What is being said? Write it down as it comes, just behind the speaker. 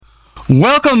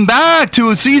Welcome back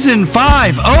to Season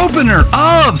 5 opener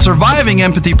of Surviving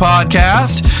Empathy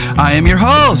Podcast. I am your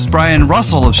host, Brian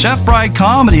Russell of Chef Bride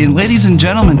Comedy. And ladies and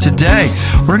gentlemen, today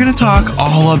we're going to talk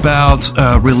all about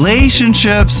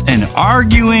relationships and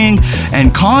arguing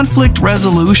and conflict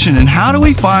resolution and how do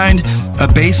we find a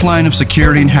baseline of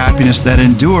security and happiness that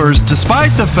endures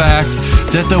despite the fact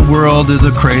that the world is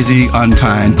a crazy,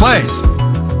 unkind place.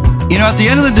 You know, at the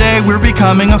end of the day, we're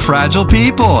becoming a fragile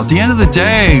people. At the end of the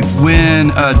day,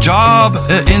 when job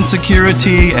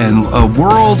insecurity and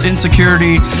world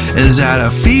insecurity is at a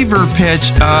fever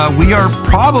pitch, we are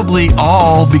probably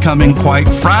all becoming quite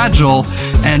fragile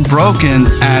and broken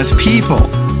as people.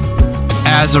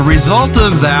 As a result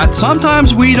of that,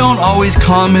 sometimes we don't always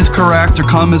come as correct or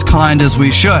come as kind as we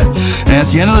should. And at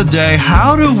the end of the day,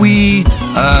 how do we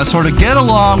sort of get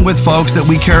along with folks that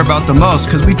we care about the most?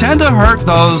 Because we tend to hurt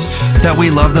those that we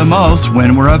love the most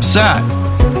when we're upset.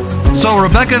 So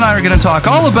Rebecca and I are going to talk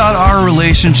all about our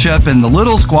relationship and the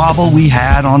little squabble we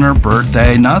had on her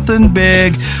birthday. Nothing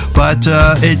big, but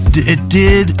it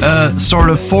did sort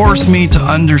of force me to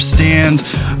understand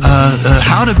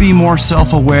how to be more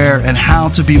self-aware and how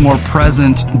to be more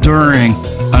present during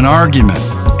an argument.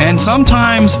 And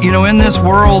sometimes, you know, in this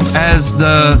world, as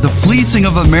the fleecing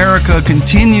of America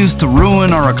continues to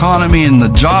ruin our economy and the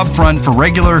job front for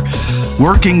regular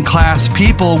working class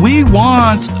people, we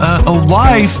want a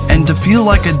life and to feel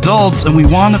like adults, and we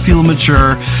want to feel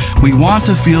mature, we want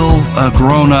to feel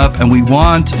grown up, and we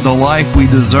want the life we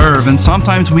deserve. And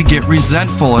sometimes we get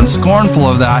resentful and scornful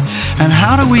of that. And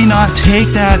how do we not take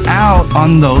that out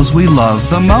on those we love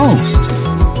the most?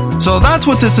 So that's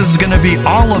what this is going to be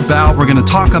all about. We're going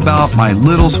to talk about my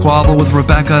little squabble with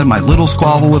Rebecca and my little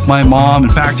squabble with my mom. In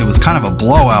fact, it was kind of a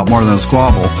blowout more than a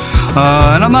squabble.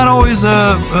 And I'm not always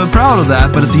proud of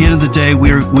that, but at the end of the day,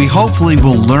 we hopefully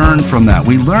will learn from that.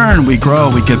 We learn, we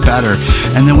grow, we get better,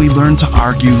 and then we learn to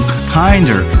argue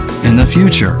kinder in the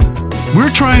future. We're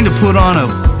trying to put on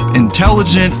a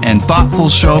intelligent and thoughtful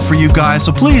show for you guys.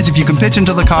 So please, if you can pitch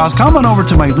into the cause, come on over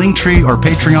to my Linktree or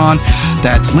Patreon.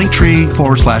 That's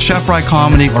Linktree/Chef Bride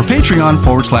Comedy or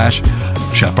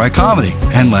Patreon/Chef Bride Comedy.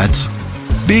 And let's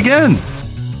begin.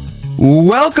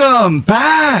 Welcome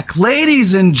back,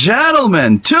 ladies and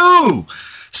gentlemen, to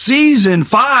Season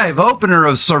 5 opener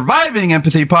of Surviving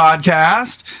Empathy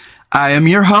Podcast. I am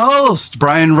your host,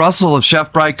 Brian Russell of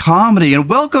Chef Bride Comedy, and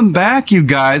welcome back, you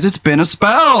guys. It's been a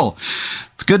spell.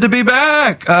 It's good to be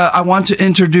back. I want to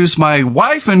introduce my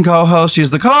wife and co-host.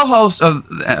 She's the co-host of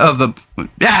the...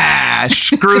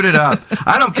 screwed it up.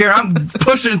 I don't care. I'm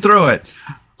pushing through it.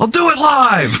 I'll do it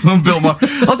live. Bill Maher.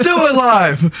 I'll do it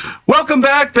live. Welcome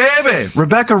back, baby.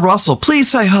 Rebecca Russell,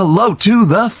 please say hello to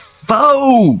the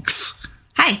folks.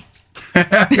 Hi.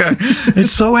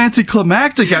 It's so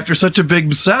anticlimactic after such a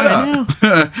big setup. I know.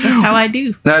 That's how I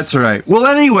do. That's right. Well,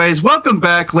 anyways, welcome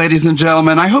back, ladies and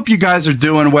gentlemen. I hope you guys are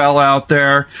doing well out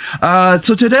there.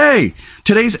 So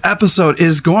today's episode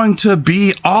is going to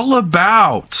be all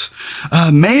about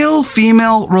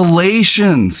male-female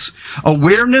relations,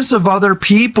 awareness of other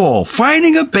people,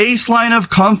 finding a baseline of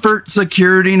comfort,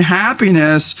 security, and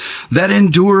happiness that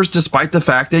endures despite the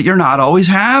fact that you're not always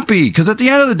happy. Because at the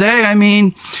end of the day, I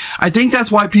mean, I think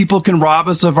that's why people can rob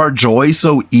us of our joy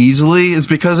so easily, is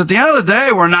because at the end of the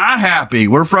day, we're not happy.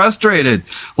 We're frustrated.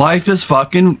 Life is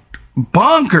fucking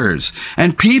bonkers,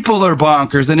 and people are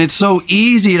bonkers, and it's so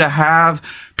easy to have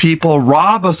people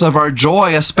rob us of our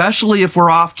joy, especially if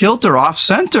we're off kilter, off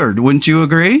centered. Wouldn't you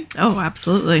agree? Oh,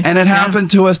 absolutely. And it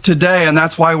happened to us today, and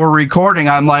that's why we're recording.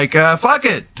 I'm like, fuck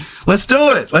it. Let's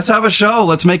do it. Let's have a show.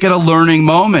 Let's make it a learning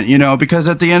moment, you know, because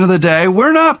at the end of the day,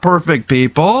 we're not perfect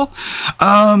people.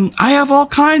 I have all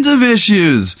kinds of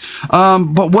issues.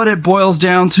 But what it boils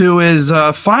down to is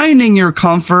finding your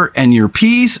comfort and your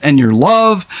peace and your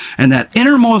love and that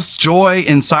innermost joy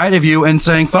inside of you and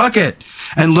saying, fuck it.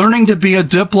 And learning to be a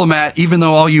diplomat, even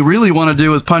though all you really want to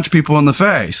do is punch people in the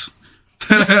face.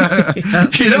 You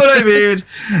know what I mean?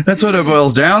 That's what it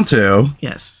boils down to.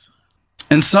 Yes.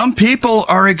 And some people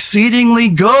are exceedingly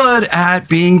good at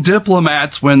being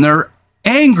diplomats when they're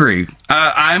angry.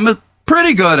 I'm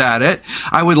pretty good at it.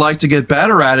 I would like to get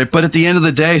better at it. But at the end of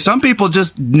the day, some people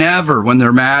just never, when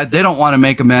they're mad, they don't want to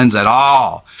make amends at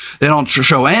all. They don't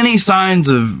show any signs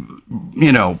of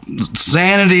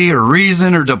sanity or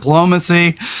reason or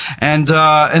diplomacy. And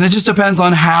it just depends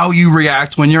on how you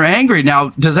react when you're angry. Now,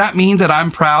 does that mean that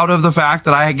I'm proud of the fact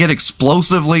that I get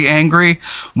explosively angry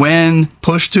when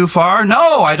pushed too far?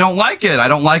 No, I don't like it. I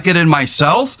don't like it in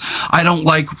myself. I don't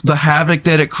like the havoc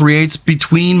that it creates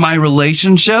between my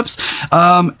relationships.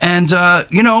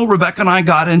 Rebecca and I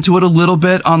got into it a little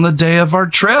bit on the day of our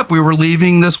trip. We were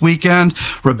leaving this weekend.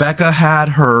 Rebecca had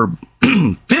her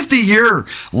 50-year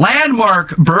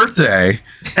landmark birthday,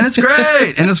 and it's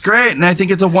great. And I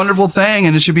think it's a wonderful thing,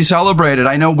 and it should be celebrated.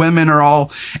 I know women are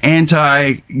all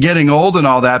anti getting old and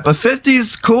all that, but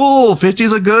 50's cool.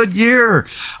 50's a good year.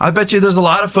 I bet you there's a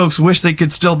lot of folks who wish they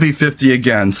could still be 50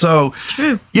 again. So,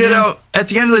 true. At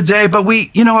the end of the day, but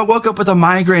I woke up with a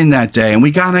migraine that day, and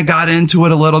we kind of got into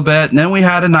it a little bit, and then we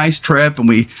had a nice trip, and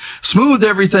we smoothed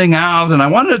everything out, and I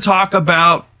wanted to talk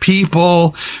about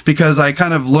people because I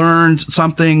kind of learned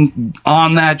something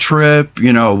on that trip,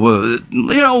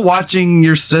 watching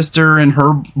your sister and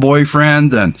her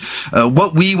boyfriend and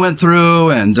what we went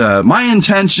through and my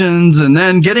intentions, and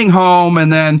then getting home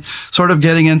and then sort of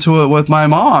getting into it with my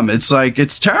mom. It's like,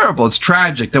 it's terrible. It's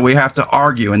tragic that we have to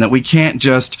argue and that we can't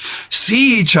just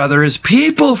see each other as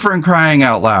people, for crying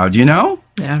out loud,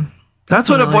 Yeah.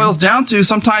 That's what it boils down to.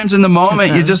 Sometimes in the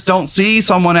moment, you just don't see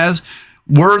someone as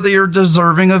worthy or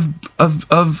deserving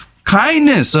of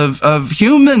kindness, of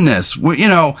humanness,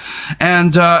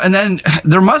 and then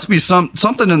there must be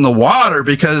something in the water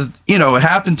because, it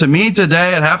happened to me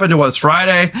today. It happened to us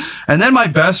Friday. And then my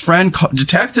best friend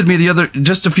texted me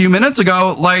just a few minutes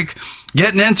ago, like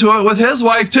getting into it with his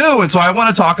wife too. And so I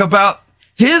want to talk about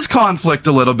his conflict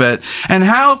a little bit and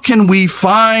how can we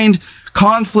find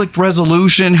conflict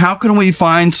resolution? How can we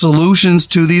find solutions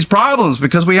to these problems?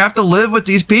 Because we have to live with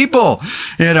these people.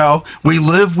 We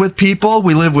live with people,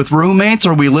 we live with roommates,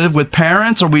 or we live with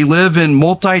parents, or we live in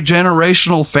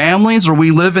multi-generational families, or we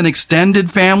live in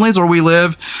extended families, or we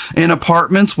live in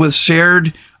apartments with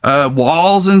shared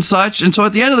walls and such. And so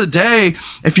at the end of the day,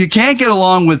 if you can't get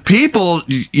along with people,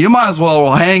 you might as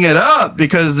well hang it up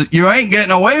because you ain't getting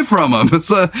away from them.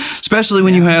 It's especially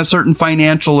when you have certain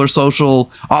financial or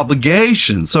social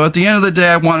obligations. So at the end of the day,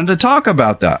 I wanted to talk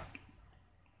about that.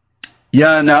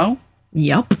 Yeah, no?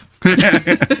 Yep.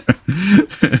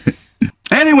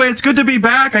 Anyway, it's good to be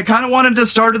back. I kind of wanted to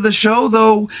start the show,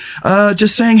 though,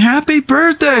 just saying happy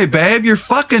birthday, babe. You're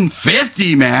fucking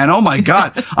 50, man. Oh, my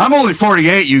God. I'm only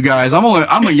 48, you guys. I'm a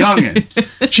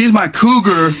youngin'. She's my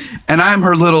cougar, and I'm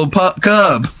her little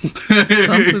cub.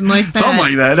 Something like that. Something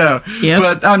like that. Yep.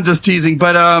 But I'm just teasing.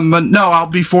 But no, I'll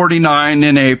be 49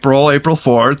 in April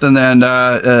 4th.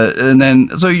 And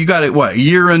then, so you got it, what, a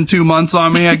year and 2 months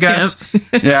on me, I guess?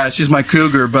 Yep. Yeah, she's my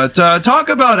cougar. But talk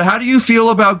about it. How do you feel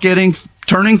about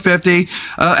turning 50,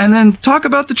 and then talk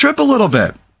about the trip a little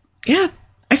bit. Yeah,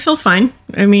 I feel fine.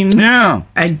 I mean, yeah,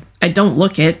 I don't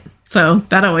look it, so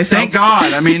that always Thank helps.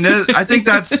 God. I mean, I think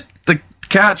that's the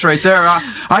catch right there.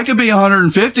 I could be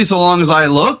 150 so long as I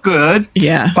look good.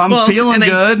 Yeah. If I'm feeling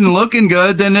good and looking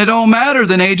good, then it don't matter.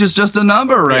 Then age is just a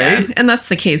number, right? Yeah, and that's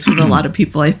the case with a lot of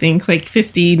people, I think. Like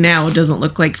 50 now doesn't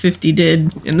look like 50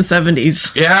 did in the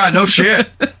 70s. Yeah, no shit.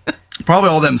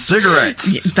 Probably all them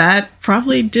cigarettes. That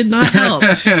probably did not help.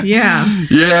 Yeah.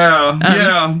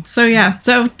 Yeah. So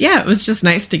it was just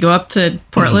nice to go up to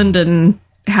Portland and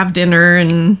have dinner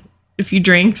and a few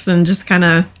drinks and just kind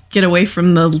of get away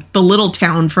from the little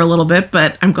town for a little bit.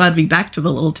 But I'm glad to be back to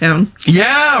the little town.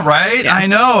 Yeah, right. Yeah. I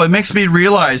know. It makes me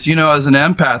realize, as an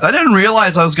empath, I didn't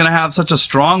realize I was going to have such a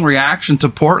strong reaction to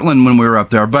Portland when we were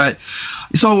up there. But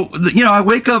so, I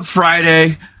wake up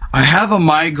Friday, I have a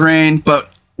migraine, but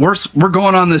we're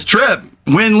going on this trip.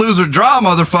 Win, lose, or draw,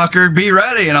 motherfucker. Be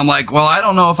ready. And I'm like, well, I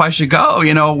don't know if I should go.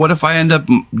 What if I end up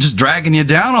just dragging you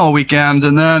down all weekend?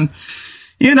 And then,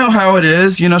 you know how it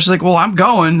is. She's like, well, I'm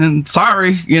going and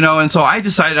sorry, and so I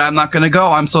decided I'm not going to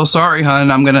go. I'm so sorry, hon.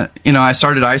 I'm going to, I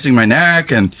started icing my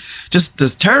neck and just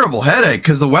this terrible headache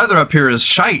because the weather up here is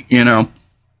shite,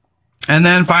 And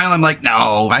then finally I'm like,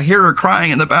 no, I hear her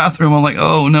crying in the bathroom. I'm like,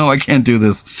 oh no, I can't do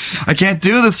this. I can't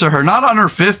do this to her. Not on her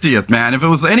 50th, man. If it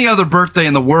was any other birthday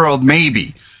in the world,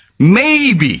 maybe.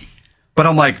 But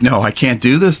I'm like, no, I can't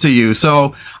do this to you.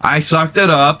 So I sucked it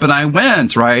up and I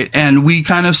went, right? And we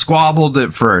kind of squabbled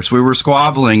at first. We were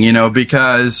squabbling,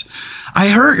 because I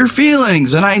hurt your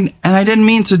feelings and I didn't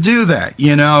mean to do that,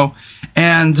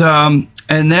 And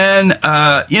then,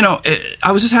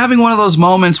 I was just having one of those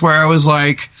moments where I was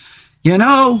like,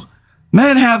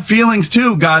 men have feelings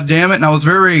too, God damn it. And I was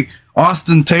very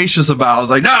ostentatious about. I was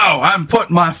like, no, I'm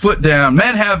putting my foot down.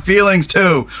 Men have feelings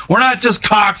too. We're not just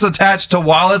cocks attached to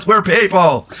wallets. We're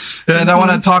people. And I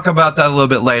want to talk about that a little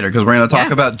bit later because we're going to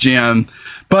talk about Jim.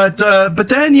 But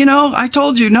then, I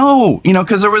told you no,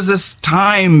 because there was this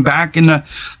time back in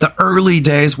the early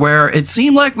days where it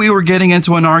seemed like we were getting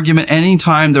into an argument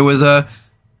anytime there was a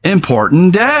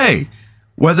important day.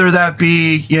 Whether that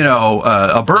be,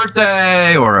 a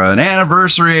birthday or an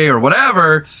anniversary or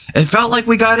whatever, it felt like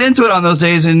we got into it on those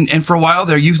days. And for a while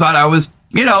there, you thought I was,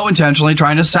 intentionally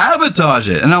trying to sabotage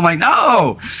it. And I'm like,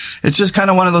 no, it's just kind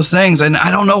of one of those things. And I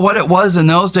don't know what it was in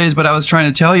those days, but I was trying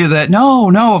to tell you that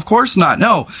no, of course not.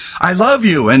 No, I love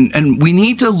you. And we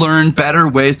need to learn better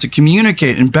ways to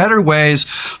communicate and better ways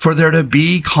for there to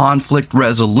be conflict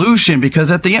resolution. Because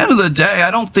at the end of the day,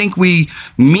 I don't think we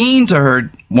mean to hurt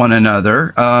one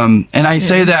another. And I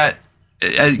say that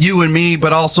you and me,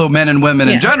 but also men and women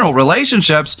in general,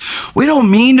 relationships, we don't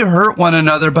mean to hurt one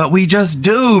another, but we just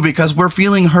do because we're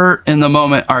feeling hurt in the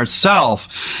moment ourselves.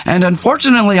 And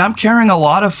unfortunately, I'm carrying a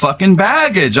lot of fucking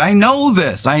baggage. I know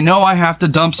this. I know I have to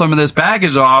dump some of this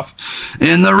baggage off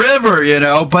in the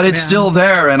river, but it's still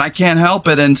there and I can't help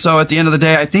it. And so at the end of the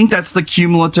day, I think that's the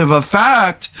cumulative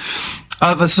effect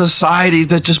of a society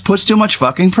that just puts too much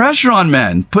fucking pressure on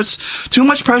men, puts too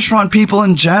much pressure on people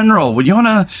in general. Would you want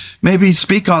to maybe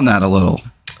speak on that a little?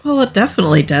 Well, it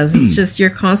definitely does. It's just you're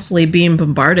constantly being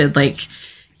bombarded. Like,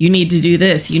 you need to do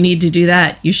this. You need to do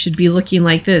that. You should be looking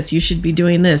like this. You should be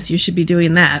doing this. You should be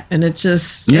doing that. And it's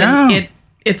just,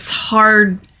 it's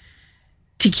hard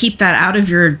to keep that out of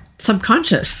your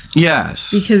subconscious. Yes.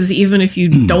 Because even if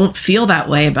you don't feel that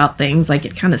way about things, like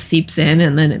it kind of seeps in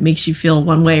and then it makes you feel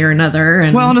one way or another.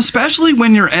 And especially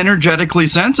when you're energetically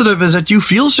sensitive is that you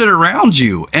feel shit around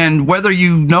you. And whether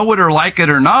you know it or like it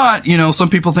or not, some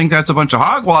people think that's a bunch of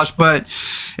hogwash. But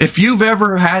if you've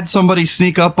ever had somebody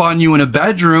sneak up on you in a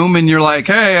bedroom and you're like,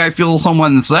 hey, I feel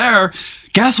someone's there.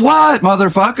 Guess what,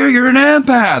 motherfucker? You're an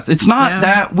empath. It's not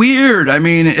that weird. I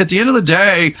mean, at the end of the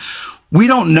day, we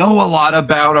don't know a lot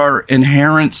about our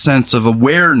inherent sense of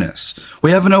awareness.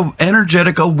 We have an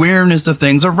energetic awareness of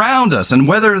things around us. And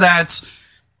whether that's,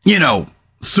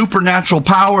 supernatural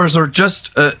powers or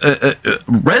just a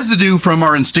residue from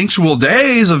our instinctual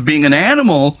days of being an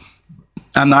animal,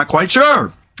 I'm not quite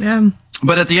sure. Yeah.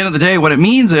 But at the end of the day, what it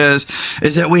means is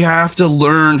that we have to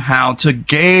learn how to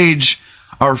gauge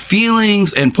our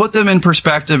feelings and put them in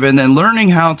perspective, and then learning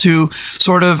how to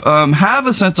sort of have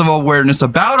a sense of awareness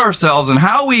about ourselves and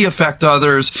how we affect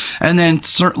others, and then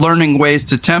learning ways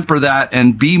to temper that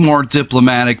and be more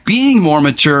diplomatic, being more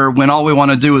mature when all we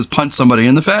want to do is punch somebody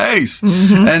in the face.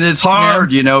 And it's hard,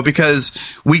 because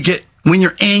when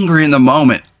you're angry in the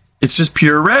moment, it's just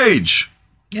pure rage.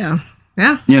 Yeah.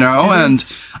 And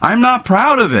I'm not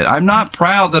proud of it. I'm not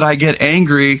proud that I get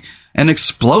angry and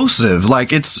explosive.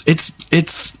 Like it's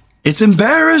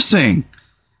embarrassing.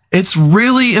 It's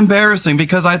really embarrassing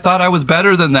because I thought I was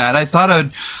better than that. I thought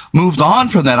I'd moved on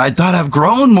from that. I thought I've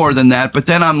grown more than that. But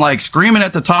then I'm like screaming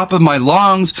at the top of my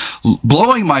lungs,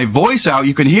 blowing my voice out.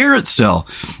 You can hear it still.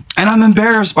 And I'm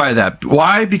embarrassed by that.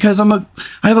 Why? Because I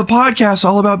have a podcast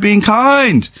all about being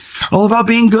kind, all about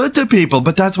being good to people.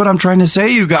 But that's what I'm trying to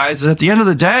say, you guys, is at the end of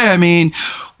the day, I mean,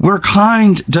 we're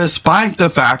kind despite the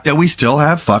fact that we still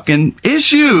have fucking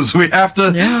issues. We have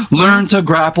to learn to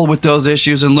grapple with those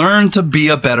issues and learn to be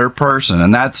a better person.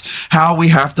 And that's how we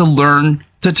have to learn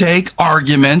to take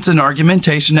arguments and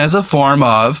argumentation as a form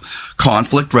of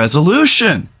conflict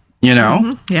resolution,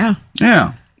 Yeah.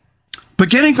 But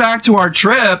getting back to our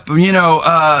trip,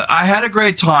 I had a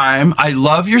great time. I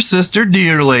love your sister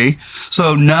dearly.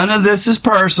 So none of this is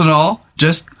personal.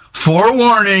 Just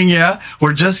forewarning you.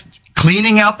 We're just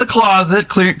cleaning out the closet,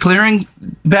 clearing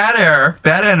bad air,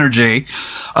 bad energy.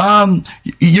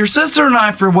 Your sister and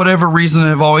I, for whatever reason,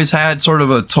 have always had sort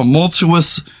of a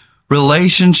tumultuous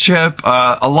relationship.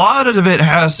 A lot of it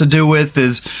has to do with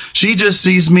is she just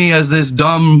sees me as this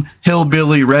dumb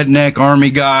hillbilly redneck army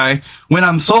guy when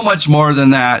I'm so much more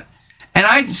than that. And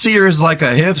I see her as like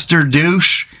a hipster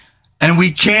douche, and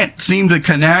we can't seem to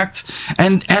connect.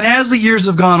 And as the years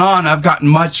have gone on, I've gotten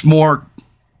much more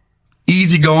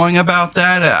easygoing about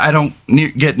that. I don't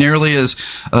get nearly as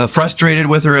frustrated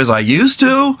with her as I used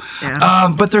to.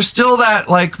 Yeah. But there's still that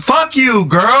like, fuck you,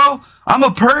 girl. I'm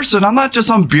a person. I'm not just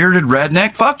some bearded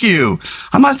redneck. Fuck you.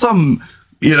 I'm not some,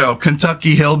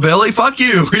 Kentucky hillbilly. Fuck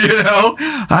you.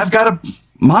 I've got a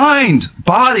mind,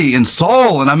 body, and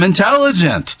soul, and I'm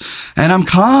intelligent, and I'm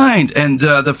kind. And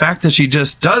the fact that she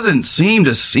just doesn't seem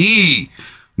to see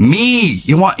me,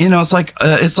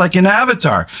 it's like in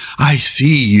Avatar. I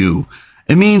see you.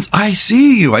 It means I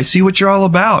see you. I see what you're all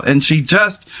about. And she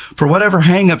just, for whatever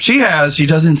hang up she has, she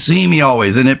doesn't see me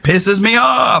always. And it pisses me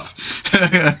off.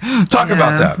 Talk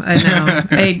about that. I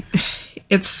know.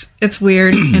 It's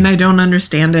weird and I don't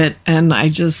understand it. And I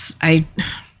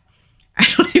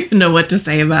don't even know what to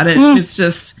say about it. It's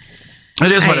just.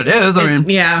 It is what it is. I mean,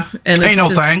 yeah. And ain't no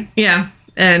thing. Yeah.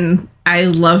 And I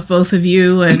love both of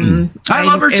you. And I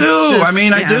love her too. Just, I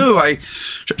mean, yeah. I do.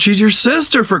 She's your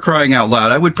sister, for crying out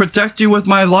loud. I would protect you with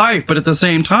my life. But at the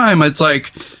same time, it's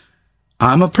like,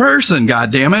 I'm a person,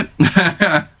 God damn it.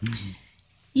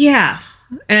 Yeah.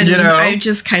 And I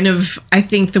just I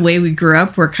think the way we grew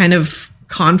up, we're kind of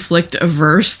conflict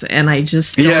averse, and I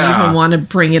just don't even want to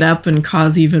bring it up and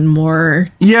cause even more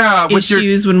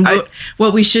issues when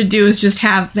what we should do is just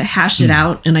hash it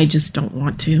out, and I just don't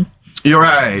want to. You're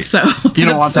right. So you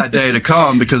don't want that day to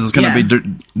come because it's going to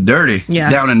be dirty,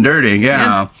 down and dirty.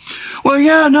 Yeah.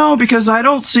 Well, no, because I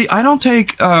don't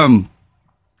take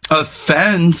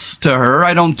offense to her.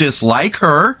 I don't dislike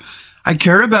her. I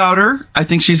care about her. I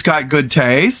think she's got good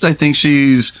taste. I think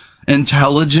she's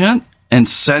intelligent and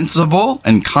sensible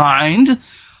and kind.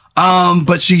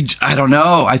 But I don't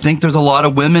know. I think there's a lot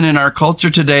of women in our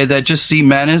culture today that just see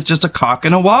men as just a cock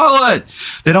and a wallet.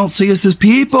 They don't see us as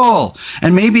people.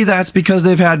 And maybe that's because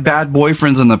they've had bad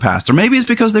boyfriends in the past. Or maybe it's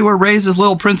because they were raised as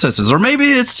little princesses. Or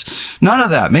maybe it's none of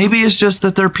that. Maybe it's just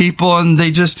that they're people and they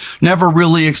just never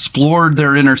really explored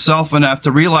their inner self enough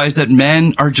to realize that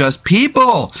men are just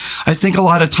people. I think a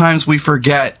lot of times we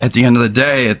forget at the end of the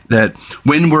day that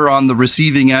when we're on the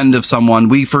receiving end of someone,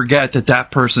 we forget that that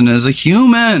person is a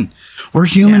human. We're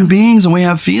human beings and we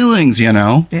have feelings,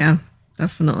 Yeah,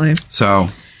 definitely. So,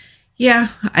 yeah,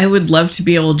 I would love to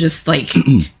be able to just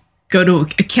go to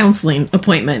a counseling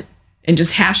appointment and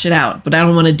just hash it out, but I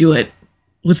don't want to do it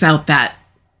without that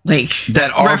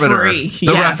that arbiter, referee.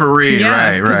 Referee,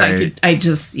 right.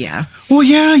 Well,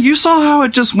 you saw how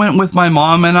it just went with my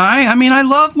mom and I mean, I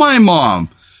love my mom.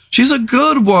 She's a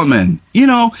good woman,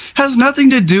 has nothing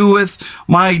to do with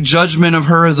my judgment of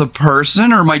her as a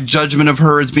person or my judgment of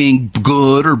her as being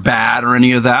good or bad or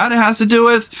any of that. It has to do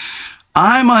with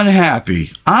I'm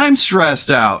unhappy. I'm stressed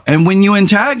out. And when you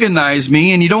antagonize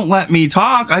me and you don't let me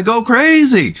talk, I go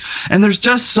crazy. And there's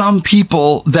just some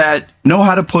people that know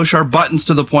how to push our buttons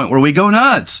to the point where we go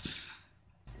nuts.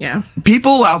 Yeah.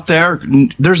 People out there,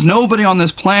 there's nobody on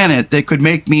this planet that could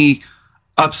make me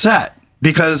upset.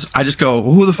 Because I just go,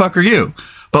 who the fuck are you?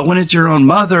 But when it's your own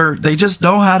mother, they just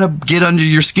know how to get under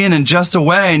your skin in just a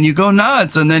way, and you go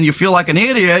nuts, and then you feel like an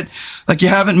idiot, like you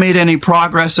haven't made any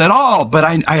progress at all. But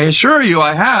I assure you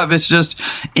I have. It's just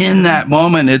in that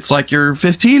moment, it's like you're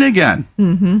 15 again.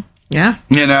 Mm-hmm. Yeah.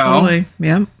 Totally.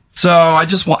 Yeah. So I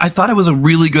thought it was a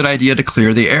really good idea to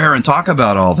clear the air and talk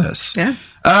about all this. Yeah.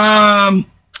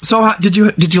 So did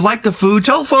you like the food?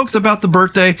 Tell folks about the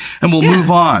birthday and we'll move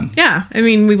on. Yeah. I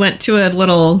mean, we went to a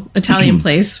little Italian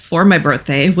place for my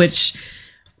birthday, which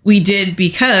we did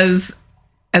because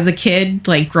as a kid,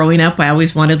 growing up, I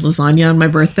always wanted lasagna on my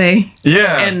birthday.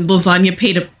 Yeah. And lasagna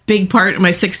played a big part in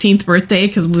my 16th birthday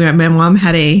because my mom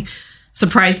had a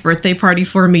surprise birthday party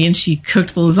for me and she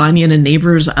cooked the lasagna in a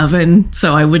neighbor's oven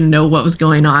so I wouldn't know what was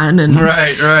going on. And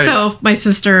right. So my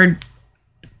sister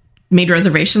made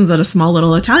reservations at a small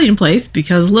little Italian place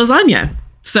because lasagna.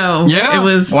 So it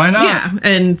was, why not? Yeah.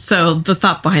 And so the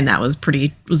thought behind that was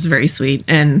very sweet.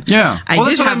 And that's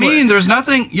what I mean. There's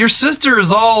nothing, your sister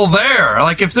is all there.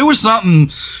 If there was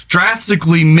something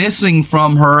drastically missing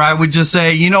from her, I would just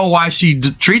say, why she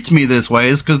treats me this way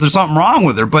is because there's something wrong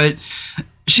with her, but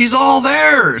she's all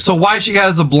there. So why she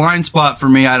has a blind spot for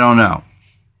me, I don't know.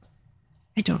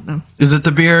 I don't know. Is it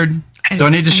the beard? Do I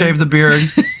need to shave the beard?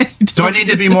 Do I need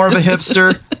to be more of a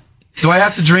hipster? Do I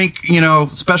have to drink,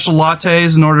 special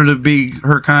lattes in order to be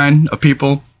her kind of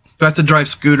people? Do I have to drive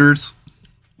scooters?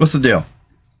 What's the deal?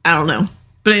 I don't know.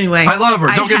 But anyway. I love her.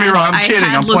 Don't get me wrong. I'm kidding.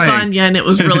 I'm playing. I had lasagna and it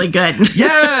was really good.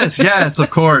 Yes, of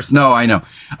course. No, I know.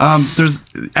 There's,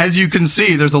 as you can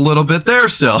see, there's a little bit there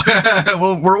still.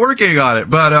 Well, we're working on it.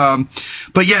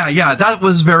 But yeah, that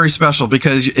was very special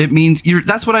because it means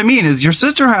that's what I mean is your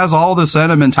sister has all the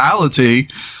sentimentality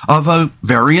of a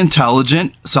very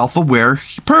intelligent, self-aware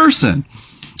person.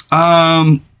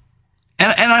 And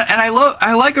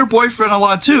I like her boyfriend a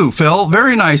lot too, Phil.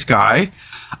 Very nice guy.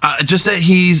 Just that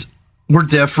we're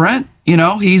different,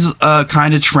 he's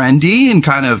kind of trendy and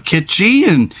kind of kitschy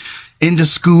and into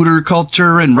scooter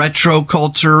culture and retro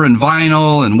culture and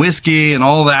vinyl and whiskey and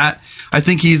all that. I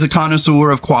think he's a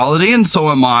connoisseur of quality and so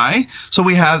am I. So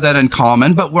we have that in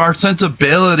common, but our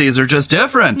sensibilities are just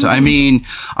different. Mm-hmm. I mean,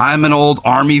 I'm an old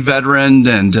Army veteran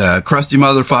and crusty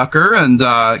motherfucker and,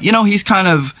 he's kind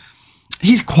of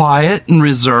he's quiet and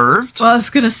reserved. Well, I was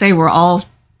going to say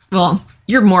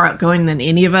you're more outgoing than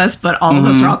any of us, but all of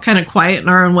us are all kind of quiet in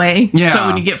our own way. Yeah. So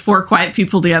when you get 4 quiet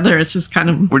people together, it's just kind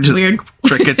of weird.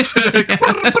 Crickets.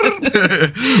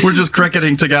 We're just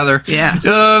cricketing together. Yeah.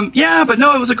 But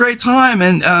no, it was a great time.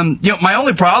 And, my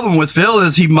only problem with Phil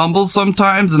is he mumbles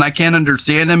sometimes and I can't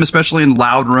understand him, especially in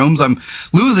loud rooms. I'm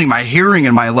losing my hearing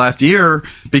in my left ear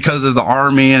because of the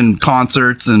army and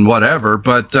concerts and whatever.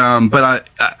 But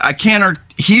I can't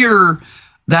hear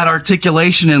that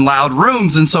articulation in loud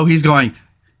rooms, and so he's going,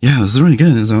 yeah, this is really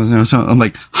good. So I'm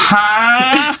like,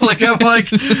 huh?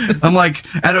 I'm like,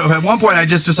 at one point I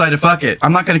just decided, fuck it,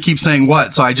 I'm not going to keep saying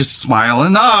what, so I just smile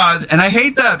and nod, and I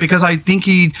hate that because I think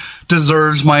he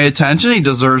deserves my attention, he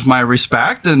deserves my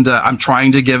respect, and I'm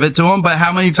trying to give it to him. But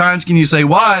how many times can you say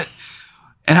what,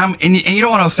 and you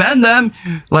don't want to offend them?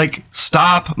 Like,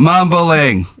 stop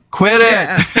mumbling. Quit it.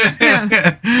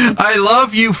 Yeah. I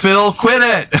love you, Phil. Quit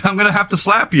it. I'm going to have to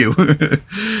slap you.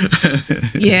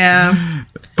 Yeah.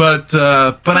 But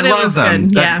I love them.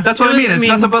 That's what I mean. It's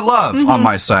nothing but love on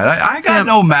my side. I got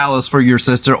no malice for your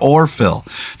sister or Phil.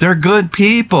 They're good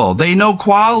people. They know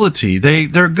quality.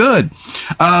 They're good.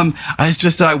 It's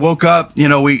just that I woke up,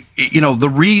 we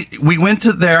went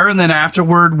to there, and then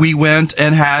afterward we went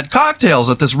and had cocktails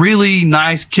at this really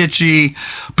nice, kitschy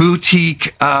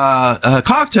boutique,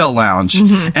 cocktail lounge.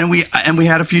 And we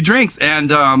had a few drinks,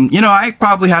 and, I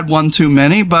probably had one too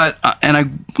many, but, and I,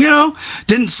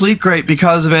 didn't sleep great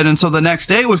because of it. And so the next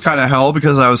day was kind of hell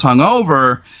because I was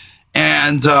hungover,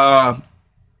 and,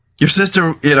 your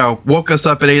sister, woke us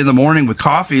up at 8 a.m. with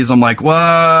coffees. I'm like,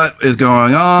 what is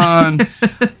going on?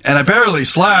 And I barely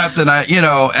slept, and and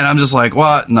I'm just like,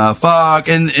 what in the fuck?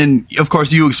 And of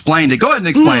course you explained it. Go ahead and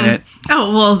explain it.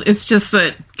 Oh, well, it's just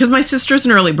that because my sister's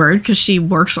an early bird because she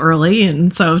works early,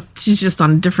 and so she's just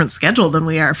on a different schedule than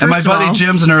we are. And my buddy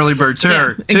Jim's an early bird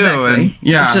too. Exactly. And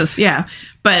it's just,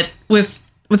 but with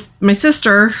my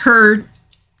sister,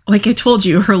 like I told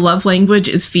you, her love language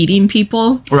is feeding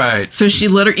people. Right. So she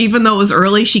literally, even though it was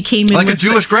early, she came in like a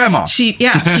Jewish grandma. She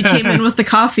came in with the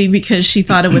coffee because she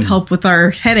thought it would help with our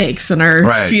headaches and our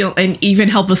and even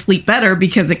help us sleep better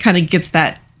because it kind of gets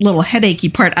that little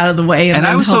headachy part out of the way. And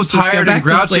I was so tired and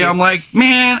grouchy. I'm like,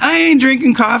 man, I ain't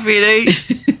drinking coffee at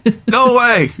 8. Go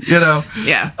away.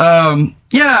 Yeah. And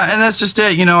that's just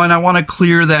it. And I want to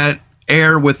clear that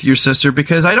air with your sister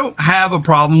because I don't have a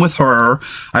problem with her.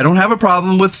 I don't have a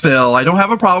problem with Phil. I don't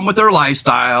have a problem with her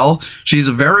lifestyle. She's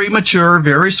a very mature,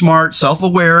 very smart,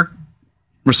 self-aware,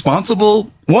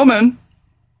 responsible woman.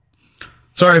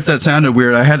 Sorry if that sounded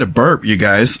weird. I had to burp, you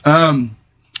guys. And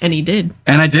he did.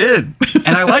 And I did.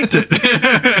 And I liked it.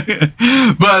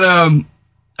 But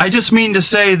I just mean to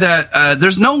say that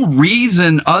there's no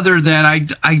reason other than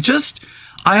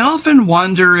I often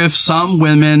wonder if some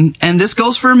women, and this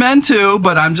goes for men too,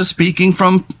 but I'm just speaking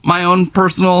from my own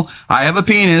personal, I have a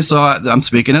penis, so I'm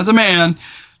speaking as a man.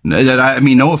 I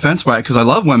mean, no offense by it because I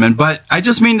love women, but I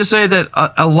just mean to say that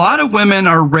a lot of women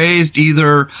are raised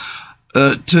either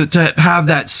to have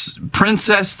that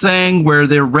princess thing where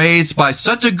they're raised by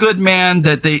such a good man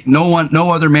that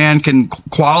no other man can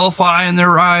qualify in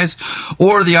their eyes,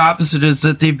 or the opposite is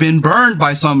that they've been burned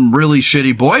by some really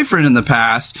shitty boyfriend in the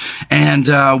past, and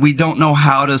we don't know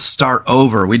how to start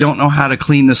over. We don't know how to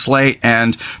clean the slate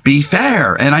and be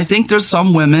fair. And I think there's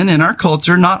some women in our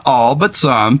culture, not all, but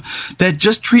some, that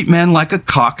just treat men like a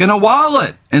cock in a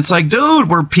wallet. It's like, dude,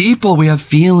 we're people. We have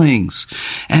feelings.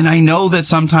 And I know that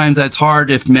sometimes that's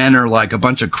hard if men are like a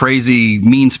bunch of crazy,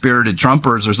 mean-spirited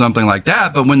Trumpers or something like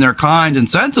that. But when they're kind and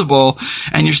sensible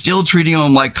and you're still treating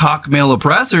them like cock male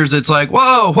oppressors, it's like,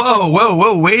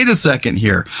 whoa, wait a second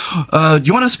here. Do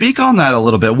you want to speak on that a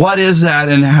little bit? What is that?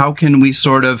 And how can we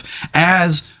sort of,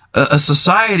 as a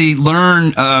society,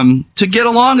 learn to get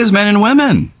along as men and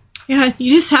women? Yeah, you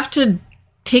just have to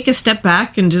take a step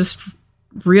back and just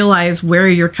realize where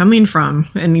you're coming from,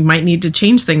 and you might need to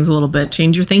change things a little bit,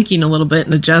 change your thinking a little bit,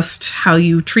 and adjust how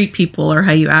you treat people or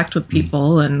how you act with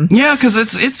people. And because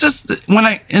it's just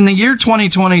when in the year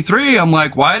 2023, I'm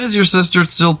like, why does your sister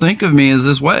still think of me as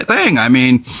this thing? I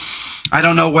mean, I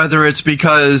don't know whether it's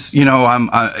because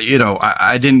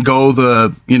I didn't go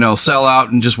the sell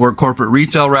out and just work corporate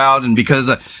retail route, and because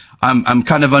I'm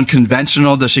kind of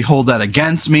unconventional. Does she hold that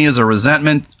against me as a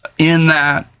resentment in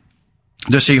that?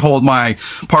 Does she hold my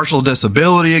partial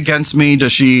disability against me?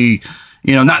 Does she,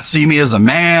 not see me as a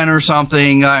man or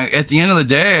something? At the end of the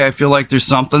day, I feel like there's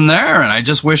something there, and I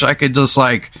just wish I could just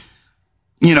get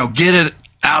it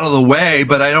out of the way,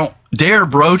 but I don't dare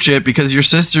broach it because your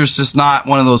sister's just not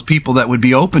one of those people that would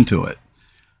be open to it.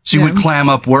 She would clam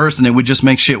up worse, and it would just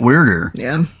make shit weirder.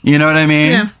 Yeah. You know what I mean?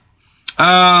 Yeah.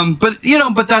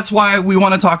 But that's why we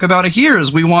want to talk about it here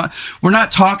is we're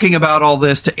not talking about all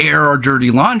this to air our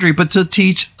dirty laundry, but to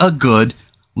teach a good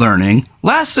learning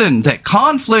lesson that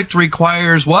conflict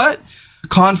requires what?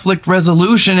 Conflict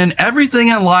resolution, and everything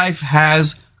in life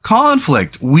has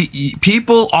conflict.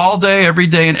 People all day, every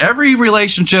day, in every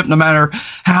relationship, no matter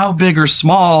how big or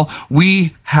small,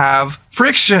 we have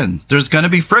friction. There's going to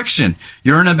be friction.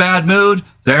 You're in a bad mood,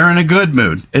 they're in a good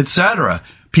mood, etc.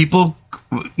 People,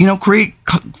 create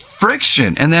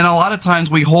friction. And then a lot of times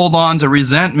we hold on to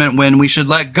resentment when we should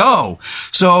let go.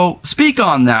 So speak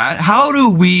on that. How do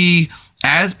we,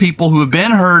 as people who have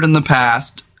been hurt in the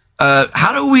past,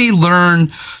 how do we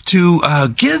learn to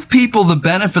give people the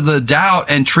benefit of the doubt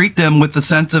and treat them with the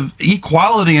sense of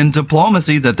equality and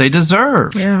diplomacy that they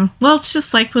deserve? Yeah. Well, it's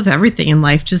just like with everything in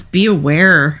life. Just be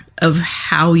aware of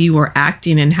how you are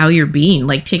acting and how you're being.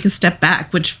 Like, take a step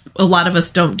back, which a lot of us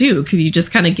don't do because you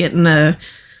just kind of get in a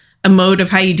mode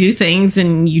of how you do things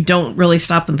and you don't really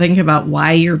stop and think about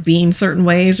why you're being certain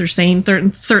ways or saying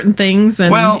certain things.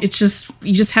 And it's just,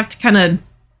 you just have to kind of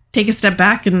take a step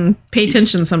back and pay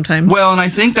attention sometimes. Well, and I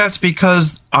think that's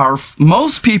because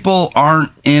most people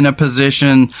aren't in a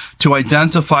position to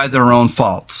identify their own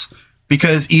faults,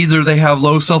 because either they have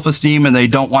low self-esteem and they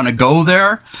don't want to go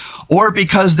there, or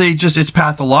because it's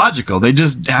pathological.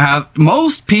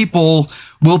 Most people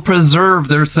will preserve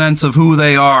their sense of who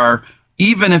they are,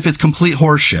 even if it's complete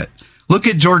horseshit. Look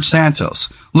at George Santos.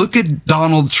 Look at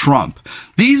Donald Trump.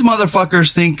 These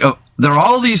motherfuckers think they're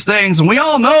all these things, and we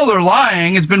all know they're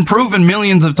lying. It's been proven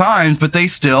millions of times, but they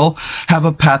still have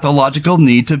a pathological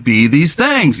need to be these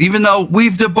things, even though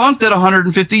we've debunked it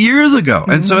 150 years ago.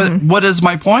 And so what is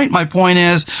my point? My point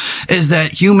is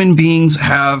that human beings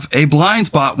have a blind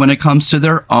spot when it comes to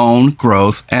their own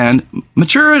growth and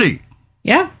maturity.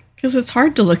 Yeah, because it's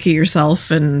hard to look at yourself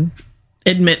and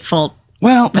admit fault.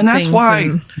 Well, and that's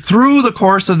why through the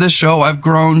course of this show, I've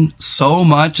grown so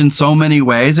much in so many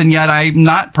ways, and yet I'm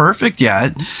not perfect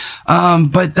yet.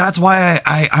 But that's why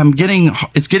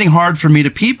it's getting hard for me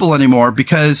to people anymore,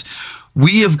 because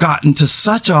we have gotten to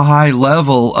such a high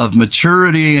level of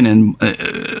maturity and,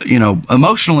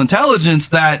 emotional intelligence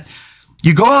that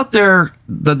you go out there,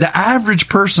 the average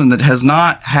person that has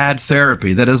not had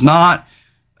therapy, that has not,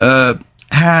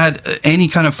 had any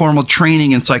kind of formal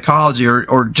training in psychology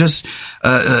or just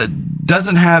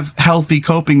doesn't have healthy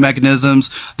coping mechanisms,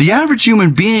 the average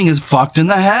human being is fucked in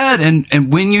the head.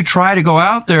 And when you try to go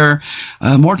out there,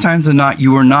 more times than not,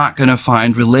 you are not going to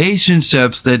find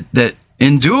relationships that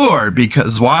endure.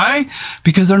 Because why?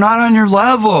 Because they're not on your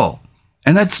level.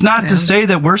 And that's not to say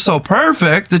that we're so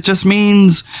perfect. It just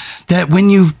means that when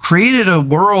you've created a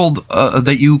world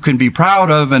that you can be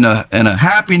proud of and a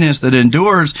happiness that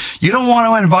endures, you don't want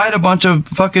to invite a bunch of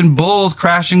fucking bulls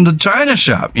crashing the china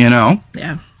shop, Yeah.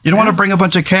 You don't want to bring a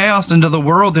bunch of chaos into the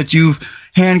world that you've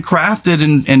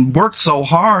handcrafted and worked so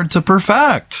hard to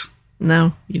perfect.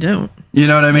 No, you don't. You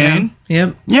know what I mean?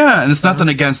 Yep. Yeah, and it's nothing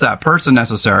against that person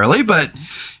necessarily, but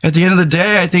at the end of the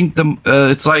day, I think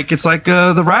it's like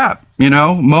the rap,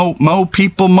 mo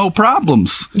people, mo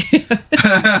problems.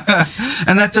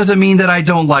 And that doesn't mean that I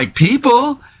don't like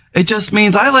people. It just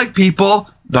means I like people ...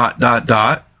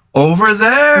 over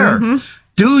there. Mm-hmm.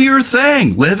 Do your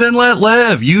thing. Live and let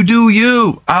live. You do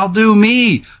you. I'll do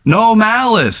me. No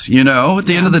malice. At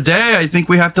the end of the day, I think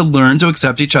we have to learn to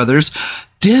accept each other's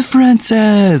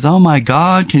differences. Oh my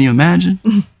God. Can you imagine?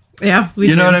 Yeah.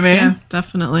 You know what I mean? Yeah,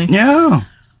 definitely. Yeah.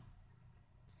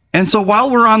 And so while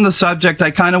we're on the subject,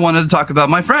 I kind of wanted to talk about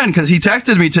my friend, because he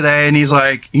texted me today and he's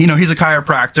like, he's a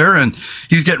chiropractor and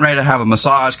he's getting ready to have a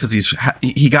massage because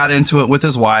he got into it with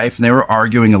his wife and they were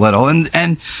arguing a little.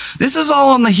 And this is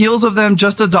all on the heels of them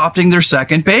just adopting their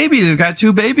second baby. They've got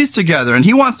 2 babies together and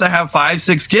he wants to have 5,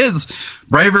 6 kids.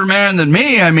 Braver man than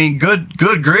me. I mean, good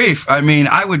grief. I mean,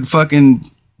 I would fucking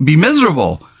be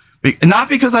miserable. Not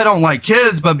because I don't like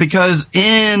kids, but because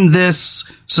in this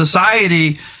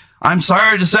society, I'm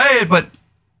sorry to say it, but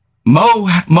mo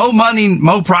money,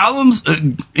 mo problems.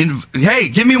 Hey,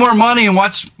 give me more money and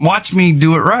watch me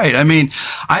do it right. I mean,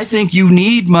 I think you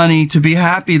need money to be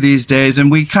happy these days,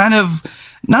 and we kind of,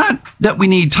 not that we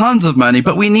need tons of money,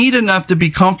 but we need enough to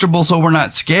be comfortable so we're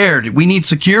not scared. We need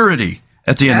security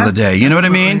at the end of the day. You know what I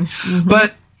mean? Mm-hmm.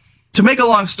 But to make a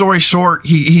long story short,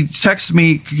 he texted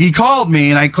me, he called me,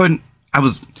 and I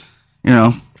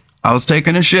was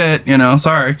taking a shit,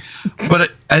 sorry.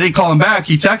 But I didn't call him back.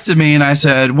 He texted me and I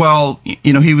said, well,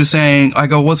 he was saying, I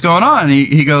go, what's going on? And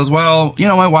he goes, well,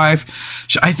 my wife,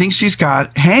 I think she's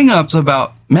got hangups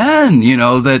about men,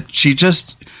 that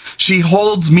she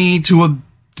holds me to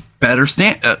better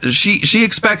she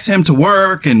expects him to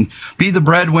work and be the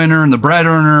breadwinner and the bread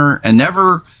earner and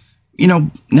never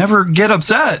get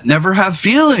upset, never have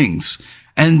feelings.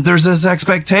 And there's this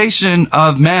expectation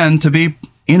of men to be,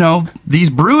 these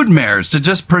brood mares, to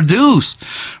just produce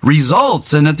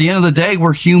results. And at the end of the day,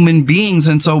 we're human beings.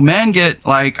 And so men get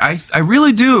I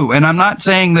really do. And I'm not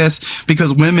saying this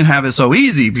because women have it so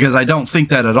easy, because I don't think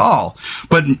that at all.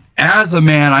 But as a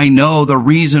man, I know the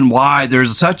reason why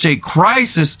there's such a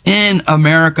crisis in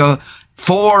America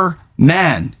for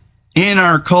men in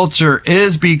our culture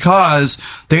is because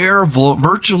they are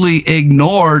virtually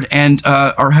ignored and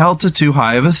are held to too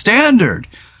high of a standard.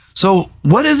 So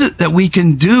what is it that we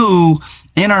can do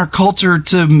in our culture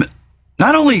to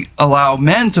not only allow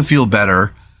men to feel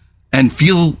better and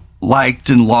feel liked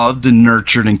and loved and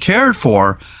nurtured and cared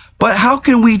for, but how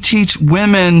can we teach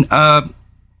women, because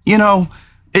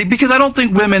I don't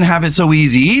think women have it so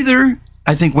easy either.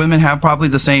 I think women have probably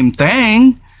the same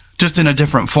thing, just in a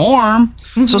different form.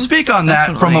 Mm-hmm. So speak on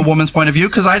that from a woman's point of view,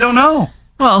 because I don't know.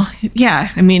 Well, yeah,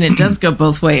 I mean, it does go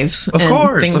both ways. Of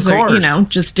course, things are,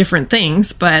 just different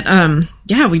things. But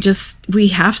we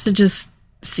have to just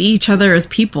see each other as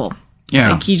people.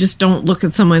 Yeah. Like, you just don't look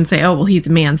at someone and say, oh, well, he's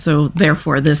a man, so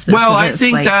therefore this, well, and this. I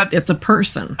think that it's a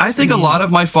person. I think a lot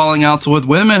of my falling outs with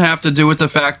women have to do with the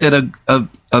fact that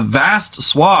a vast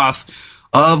swath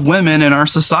of women in our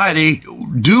society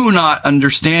do not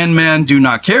understand men, do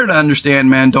not care to understand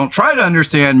men, don't try to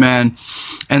understand men.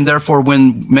 And therefore,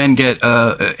 when men get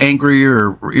angry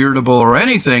or irritable or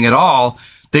anything at all,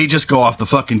 they just go off the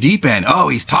fucking deep end. Oh,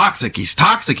 he's toxic.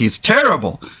 He's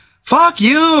terrible. Fuck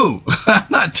you. I'm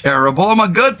not terrible. I'm a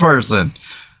good person.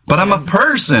 But I'm a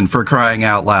person, for crying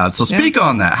out loud. So speak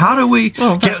on that. How do we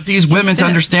get these women to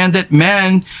understand that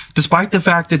men, despite the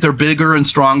fact that they're bigger and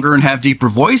stronger and have deeper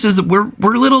voices, that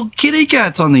we're little kitty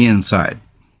cats on the inside?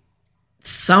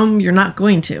 Some you're not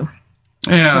going to.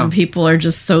 Yeah. Some people are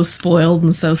just so spoiled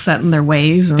and so set in their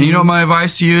ways. And my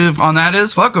advice to you on that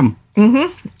is, fuck them.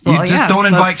 Mm-hmm. Well, you just don't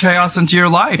invite chaos into your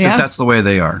life if that's the way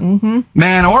they are. Mm-hmm.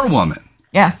 Man or woman.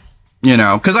 Yeah.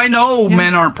 Because I know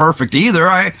men aren't perfect either.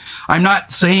 I'm not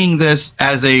saying this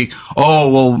as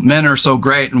men are so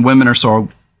great and women are so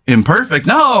imperfect.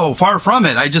 No, far from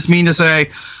it. I just mean to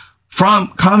say, from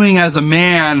coming as a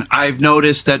man, I've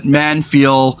noticed that men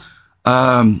feel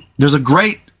there's a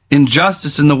great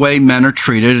injustice in the way men are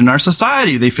treated in our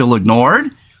society. They feel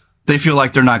ignored. They feel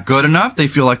like they're not good enough. They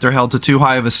feel like they're held to too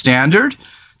high of a standard.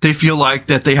 They feel like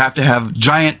that they have to have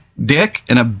giant dick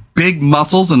and a big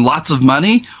muscles and lots of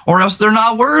money, or else they're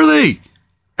not worthy.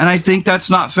 And I think that's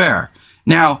not fair.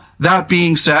 Now, that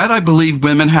being said, I believe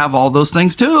women have all those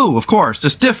things too, of course,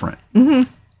 just different.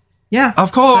 Mm-hmm. Yeah.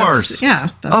 Of course.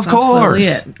 That's of course.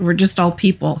 it. We're just all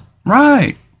people.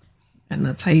 Right. And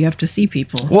that's how you have to see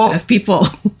people as people.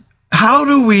 How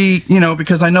do we,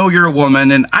 because I know you're a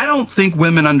woman, and I don't think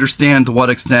women understand to what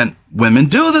extent women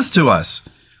do this to us.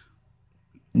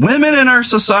 Women in our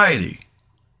society.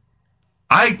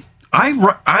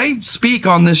 I speak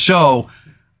on this show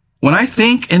when I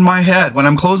think in my head, when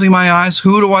I'm closing my eyes,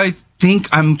 who do I think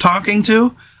I'm talking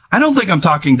to? I don't think I'm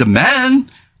talking to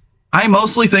men. I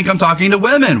mostly think I'm talking to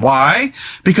women. Why?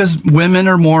 Because women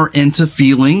are more into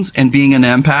feelings and being an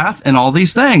empath and all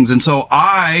these things. And so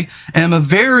I am a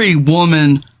very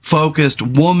woman-focused,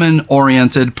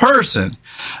 woman-oriented person.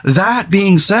 That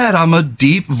being said, I'm a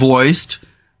deep-voiced,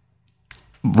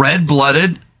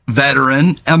 red-blooded,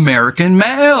 veteran American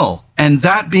male. And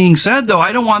that being said, though,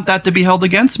 I don't want that to be held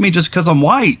against me just because I'm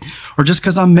white or just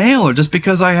because I'm male or just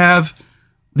because I have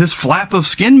this flap of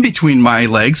skin between my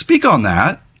legs. Speak on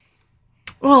that.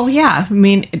 Well, yeah. I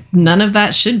mean, none of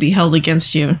that should be held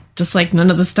against you, just like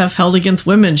none of the stuff held against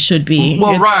women should be.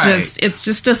 Well, It's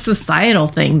just a societal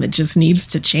thing that just needs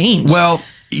to change. Well,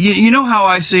 you know how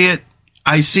I see it?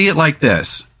 I see it like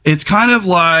this. It's kind of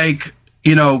like,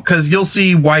 because you'll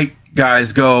see white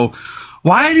guys go,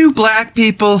 why do black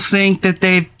people think that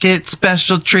they get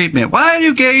special treatment? Why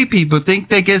do gay people think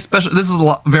they get special? This is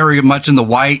very much in the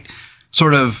white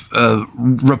sort of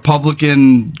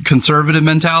Republican conservative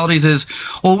mentalities is,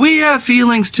 well, we have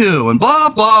feelings too, and blah,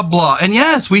 blah, blah. And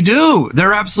yes, we do.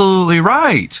 They're absolutely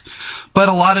right. But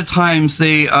a lot of times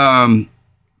they don't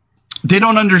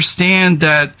understand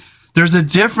that there's a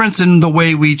difference in the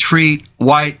way we treat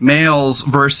white males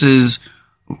versus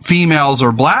females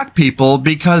or black people,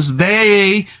 because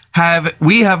we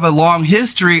have a long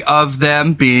history of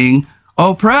them being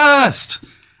oppressed.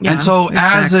 And so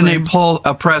as an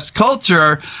oppressed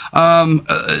culture,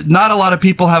 not a lot of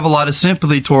people have a lot of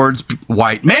sympathy towards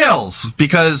white males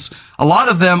because a lot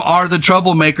of them are the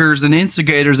troublemakers and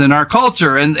instigators in our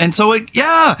culture. And so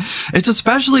it's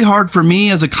especially hard for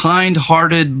me as a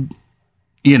kind-hearted,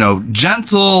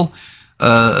 gentle,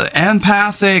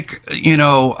 empathic,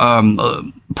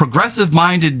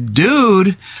 progressive-minded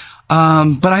dude.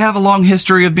 But I have a long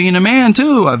history of being a man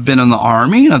too. I've been in the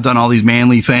army and I've done all these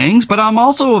manly things, but I'm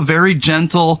also a very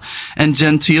gentle and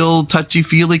genteel,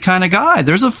 touchy-feely kind of guy.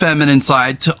 There's a feminine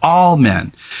side to all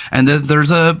men, and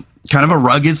there's a kind of a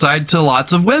rugged side to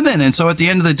lots of women. And so at the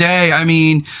end of the day, I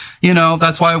mean,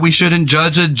 that's why we shouldn't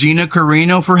judge a Gina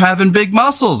Carano for having big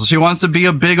muscles. She wants to be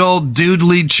a big old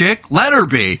dude-lead chick. Let her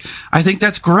be. I think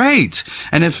that's great.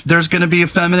 And if there's going to be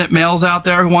effeminate males out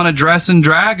there who want to dress and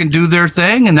drag and do their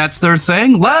thing, and that's their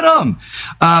thing, let them.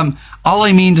 All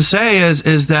I mean to say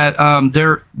is that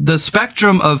the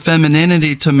spectrum of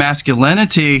femininity to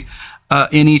masculinity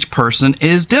in each person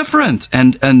is different,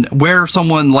 and where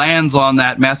someone lands on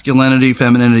that masculinity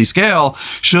femininity scale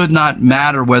should not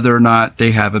matter whether or not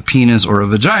they have a penis or a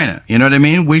vagina. You know what I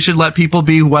mean? We should let people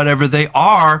be whatever they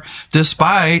are,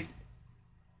 despite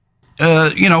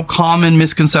common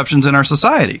misconceptions in our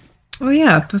society. Well,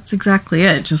 yeah, that's exactly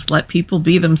it. Just let people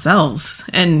be themselves.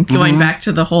 And going back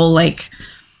to the whole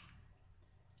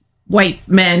white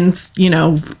men's,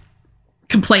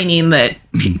 complaining that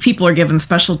people are given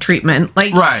special treatment.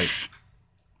 Right.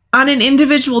 On an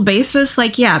individual basis,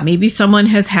 maybe someone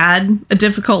has had a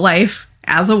difficult life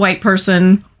as a white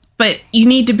person, but you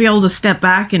need to be able to step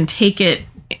back and take it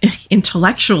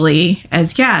intellectually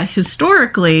as,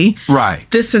 historically, right.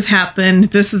 This has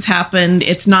happened.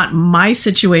 It's not my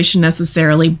situation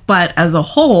necessarily, but as a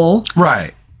whole,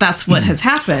 right. That's what has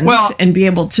happened, and be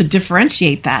able to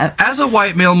differentiate that. As a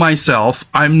white male myself,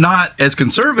 I'm not as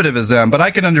conservative as them, but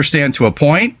I can understand to a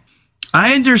point.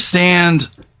 I understand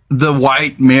the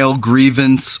white male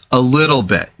grievance a little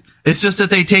bit. It's just that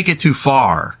they take it too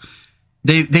far.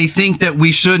 They think that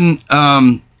we shouldn't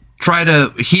try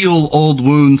to heal old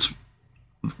wounds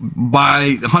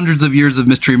by hundreds of years of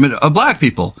mistreatment of black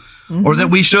people, or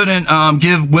that we shouldn't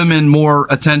give women more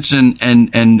attention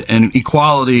and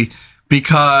equality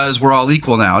because we're all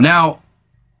equal now. Now,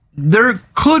 there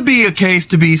could be a case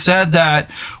to be said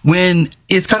that when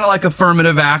it's kind of like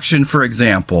affirmative action, for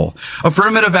example.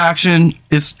 Affirmative action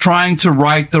is trying to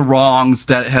right the wrongs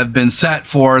that have been set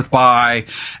forth by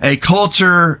a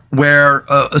culture where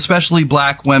especially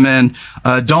black women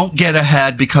don't get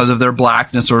ahead because of their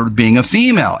blackness or being a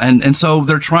female. And so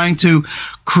they're trying to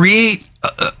create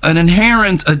an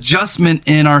inherent adjustment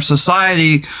in our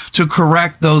society to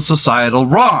correct those societal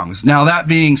wrongs. Now, that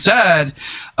being said,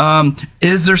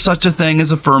 is there such a thing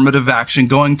as affirmative action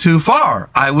going too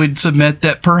far? I would submit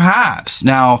that perhaps.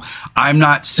 Now, I'm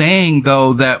not saying,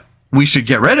 though, that we should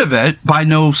get rid of it. By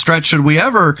no stretch should we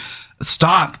ever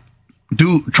stop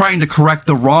trying to correct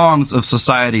the wrongs of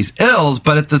society's ills.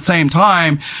 But at the same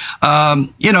time,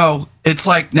 it's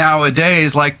like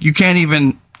nowadays, you can't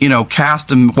even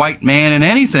cast a white man in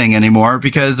anything anymore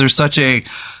because there's such a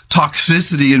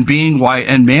toxicity in being white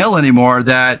and male anymore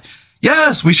that,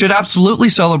 yes, we should absolutely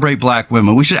celebrate black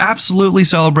women. We should absolutely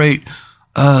celebrate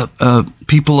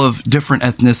people of different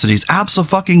ethnicities.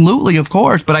 Absolutely, of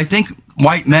course. But I think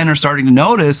white men are starting to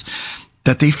notice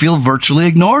that they feel virtually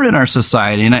ignored in our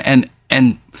society.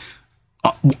 And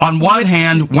on one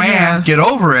hand, get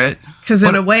over it. Because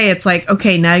in a way, it's like,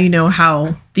 okay, now you know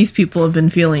how these people have been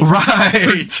feeling. Right.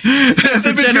 They've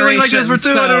been feeling like this for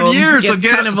 200 years. So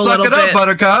suck it up,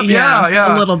 buttercup.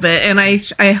 Yeah. A little bit. And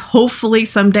I hopefully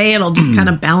someday it'll just kind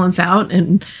of balance out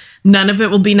and none of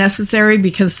it will be necessary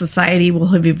because society will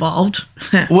have evolved.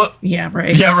 Well, yeah,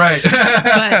 right. Yeah, right.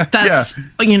 But that's,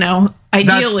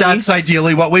 ideally. That's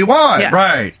ideally what we want. Yeah.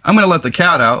 Right. I'm going to let the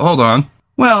cat out. Hold on.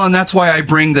 Well, and that's why I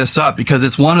bring this up, because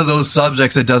it's one of those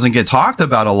subjects that doesn't get talked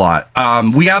about a lot.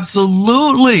 We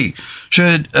absolutely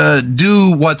should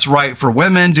do what's right for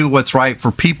women, do what's right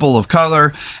for people of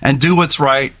color, and do what's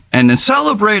right and then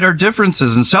celebrate our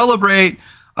differences and celebrate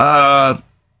our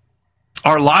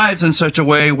lives in such a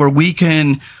way where we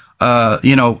can,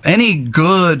 any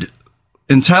good,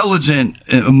 intelligent,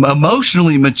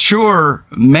 emotionally mature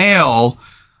male,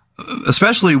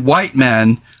 especially white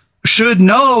men, should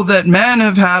know that men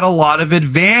have had a lot of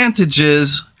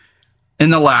advantages in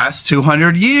the last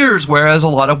 200 years, whereas a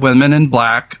lot of women and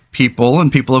black people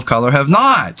and people of color have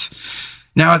not.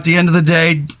 Now, at the end of the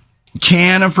day,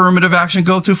 can affirmative action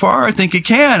go too far? I think it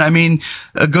can. I mean,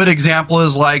 a good example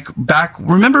is like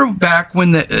remember back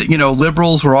when the,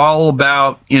 liberals were all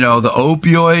about, the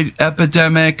opioid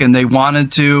epidemic, and they wanted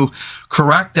to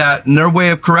correct that. And their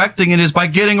way of correcting it is by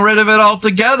getting rid of it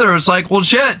altogether. It's like, well,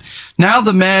 shit. Now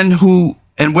the men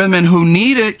and women who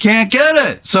need it can't get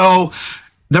it. So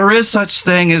there is such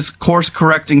thing as course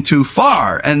correcting too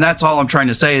far. And that's all I'm trying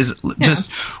to say is just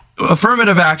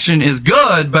affirmative action is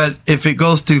good, but if it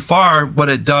goes too far, what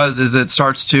it does is it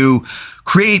starts to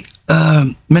create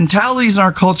mentalities in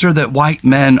our culture that white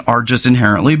men are just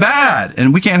inherently bad,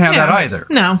 and we can't have that either.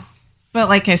 No, but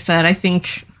like I said, I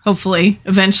think hopefully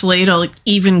eventually it'll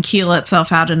even keel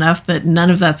itself out enough that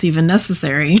none of that's even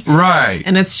necessary. Right.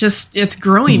 And it's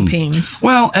growing pains.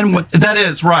 Well, and that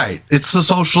is right. It's the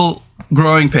social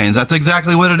growing pains. That's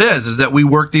exactly what it is that we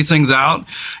work these things out.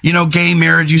 Gay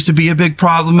marriage used to be a big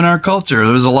problem in our culture.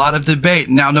 There was a lot of debate.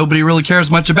 Now nobody really cares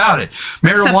much about it.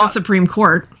 Except the Supreme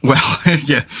Court. Well,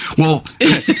 yeah. Well,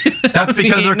 that's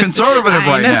because they're conservative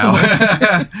right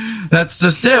now. That's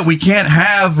just it. We can't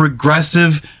have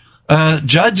regressive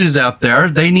judges out there.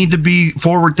 They need to be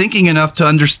forward thinking enough to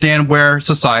understand where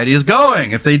society is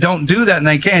going. If they don't do that and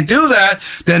they can't do that,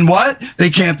 then what? They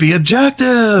can't be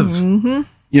objective. Mm-hmm.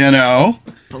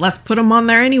 But let's put them on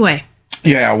there anyway.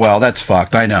 Yeah, well, that's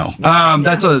fucked. I know.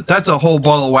 That's a whole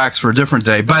ball of wax for a different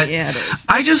day. But it is.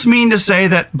 I just mean to say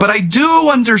that, but I do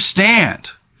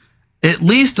understand at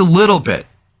least a little bit.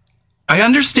 I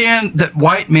understand that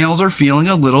white males are feeling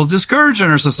a little discouraged in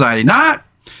our society.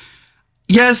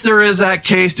 Yes, there is that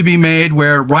case to be made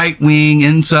where right-wing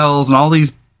incels and all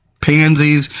these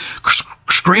pansies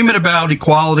screaming about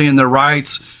equality and their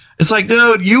rights. It's like,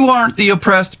 dude, you aren't the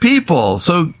oppressed people.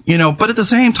 So, but at the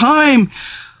same time,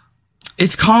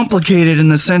 it's complicated in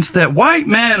the sense that white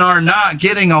men are not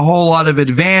getting a whole lot of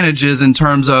advantages in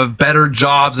terms of better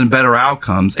jobs and better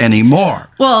outcomes anymore.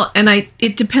 Well, and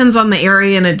it depends on the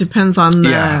area, and it depends on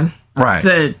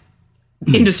the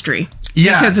industry.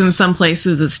 Yes. Because in some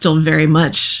places it's still very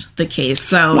much the case.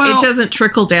 So it doesn't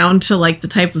trickle down to like the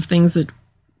type of things that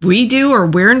we do or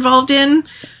we're involved in.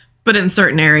 But in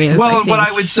certain areas, what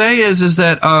I would say is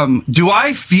that do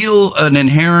I feel an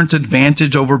inherent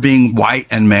advantage over being white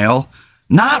and male?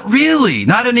 Not really,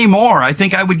 not anymore. I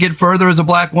think I would get further as a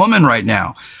black woman right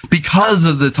now because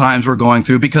of the times we're going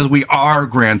through, because we are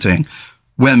granting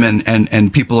women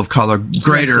and people of color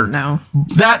greater. No.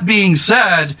 That being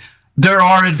said, there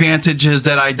are advantages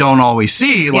that I don't always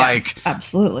see,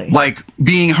 absolutely, like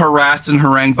being harassed and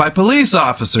harangued by police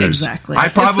officers. Exactly. I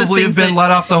probably have been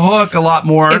let off the hook a lot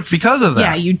more because of that.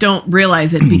 Yeah, you don't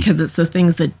realize it because it's the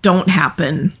things that don't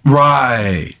happen.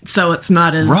 Right. So it's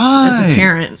not as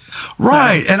apparent.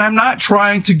 Right. And I'm not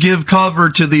trying to give cover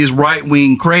to these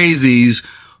right-wing crazies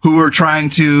who are trying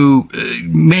to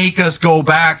make us go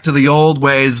back to the old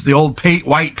ways, the old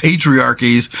white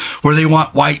patriarchies, where they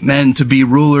want white men to be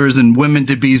rulers and women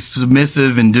to be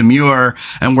submissive and demure,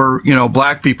 and we're,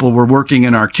 black people, we're working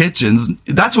in our kitchens.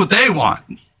 That's what they want.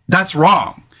 That's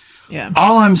wrong. Yeah.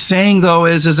 All I'm saying, though,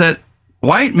 is that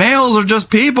white males are just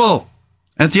people.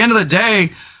 At the end of the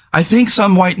day, I think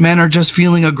some white men are just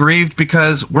feeling aggrieved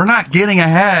because we're not getting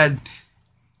ahead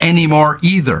anymore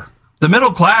either. The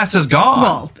middle class is gone.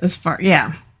 Well, as far,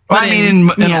 yeah. I mean,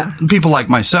 in people like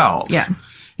myself. Yeah.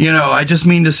 I just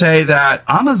mean to say that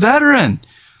I'm a veteran.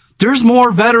 There's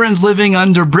more veterans living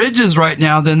under bridges right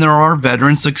now than there are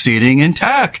veterans succeeding in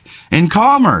tech, in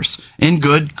commerce, in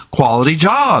good quality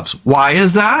jobs. Why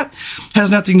is that? It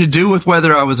has nothing to do with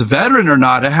whether I was a veteran or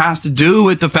not. It has to do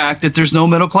with the fact that there's no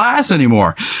middle class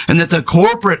anymore, and that the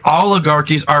corporate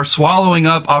oligarchies are swallowing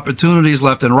up opportunities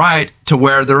left and right to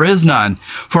where there is none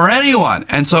for anyone.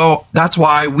 And so that's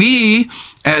why we,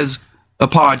 as a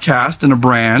podcast and a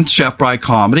brand, Chef Bride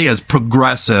Comedy, as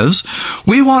progressives,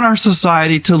 we want our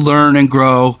society to learn and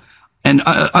grow and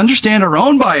understand our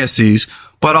own biases,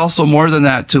 but also more than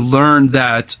that, to learn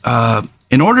that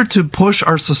in order to push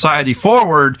our society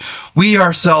forward, we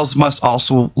ourselves must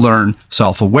also learn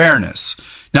self-awareness.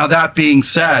 Now, that being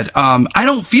said, I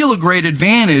don't feel a great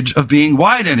advantage of being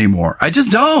white anymore. I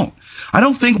just don't. I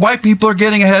don't think white people are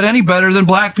getting ahead any better than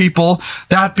black people.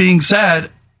 That being said,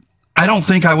 I don't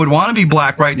think I would want to be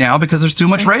black right now because there's too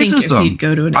much racism. Think if you'd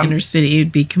go to an inner city,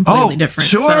 it'd be completely different.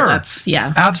 Sure. So that's,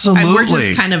 absolutely. We're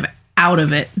just kind of out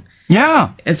of it.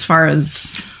 Yeah. As far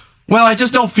as... Well, I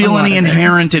just don't feel any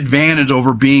inherent advantage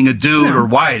over being a dude or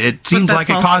white. It seems like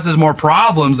it causes more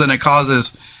problems than it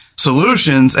causes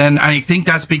solutions. And I think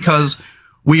that's because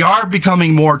we are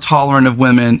becoming more tolerant of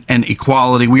women and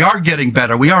equality. We are getting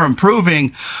better. We are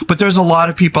improving, but there's a lot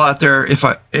of people out there,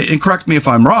 and correct me if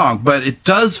I'm wrong, but it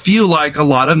does feel like a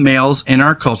lot of males in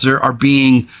our culture are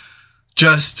being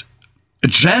just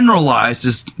generalized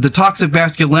as the toxic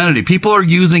masculinity. People are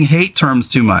using hate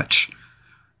terms too much.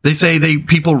 They say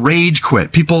people rage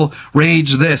quit. People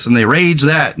rage this and they rage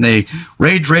that and they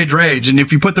rage. And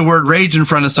if you put the word rage in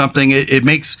front of something, it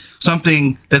makes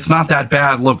something that's not that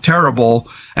bad look terrible.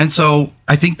 And so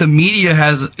I think the media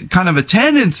has kind of a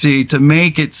tendency to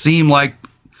make it seem like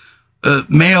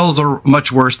males are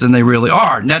much worse than they really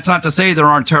are. And that's not to say there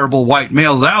aren't terrible white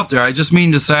males out there. I just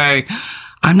mean to say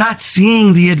I'm not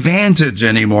seeing the advantage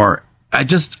anymore.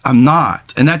 I'm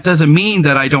not. And that doesn't mean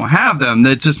that I don't have them.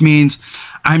 That just means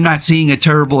I'm not seeing a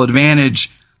terrible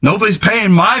advantage. Nobody's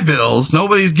paying my bills.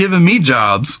 Nobody's giving me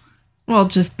jobs. Well,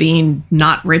 just being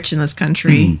not rich in this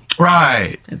country.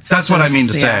 Right. That's what I mean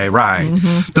to say. Right.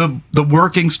 Mm-hmm. The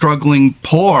working, struggling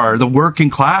poor, the working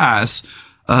class,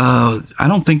 I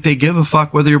don't think they give a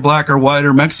fuck whether you're black or white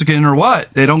or Mexican or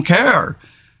what. They don't care.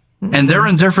 Mm-hmm. And their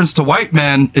indifference to white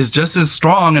men is just as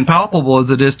strong and palpable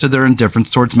as it is to their indifference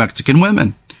towards Mexican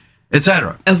women,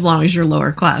 etc. As long as you're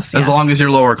lower class. Yeah. As long as you're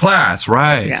lower class,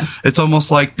 right. Yeah. It's almost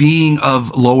like being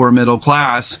of lower middle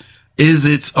class is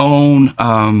its own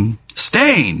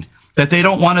stain that they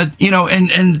don't want to,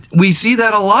 and we see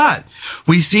that a lot.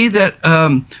 We see that,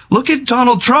 look at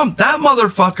Donald Trump. That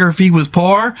motherfucker, if he was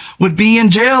poor, would be in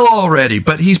jail already,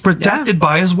 but he's protected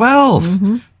by his wealth,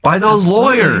 by those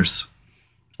lawyers.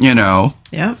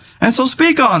 Yeah. And so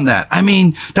speak on that. I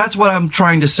mean, that's what I'm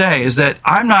trying to say is that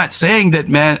I'm not saying that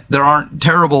there aren't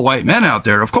terrible white men out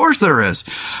there. Of course there is.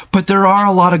 But there are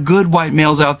a lot of good white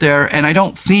males out there. And I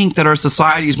don't think that our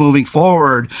society is moving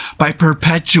forward by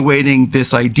perpetuating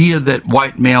this idea that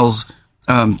white males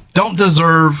don't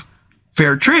deserve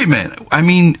fair treatment. I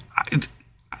mean,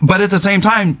 but at the same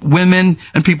time, women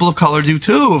and people of color do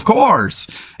too, of course.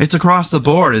 It's across the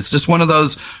board. It's just one of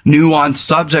those nuanced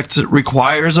subjects that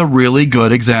requires a really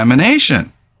good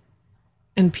examination.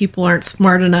 And people aren't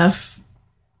smart enough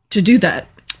to do that.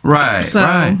 Right, so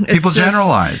right. People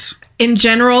generalize. In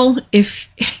general,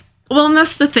 and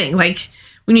that's the thing, like,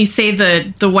 when you say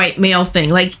the white male thing,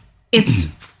 like, it's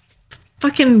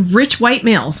fucking rich white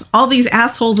males. All these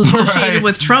assholes associated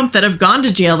with Trump that have gone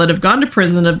to jail, that have gone to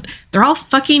prison, they're all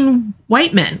fucking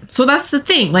white men. So that's the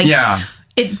thing. Like,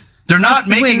 they're not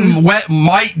making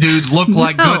white dudes look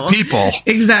like good people.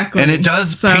 Exactly. And it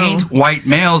does paint white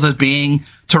males as being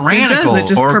tyrannical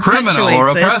or criminal or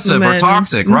oppressive or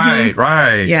toxic.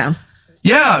 Right. Yeah.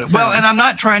 Yeah, well, and I'm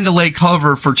not trying to lay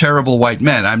cover for terrible white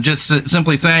men. I'm just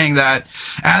simply saying that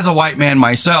as a white man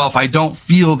myself, I don't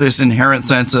feel this inherent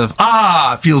sense of,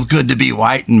 it feels good to be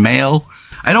white and male.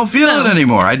 I don't feel it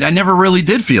anymore. I never really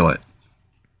did feel it.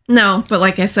 No, but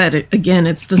like I said, again,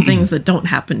 it's the things that don't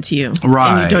happen to you.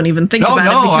 Right. And you don't even think about it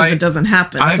because it doesn't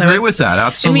happen. I agree with that,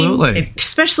 absolutely. I mean,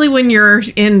 especially when you're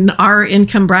in our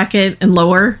income bracket and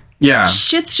lower. Yeah.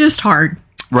 Shit's just hard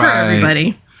for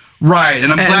everybody. Right,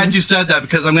 and I'm glad you said that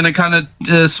because I'm going to kind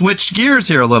of switch gears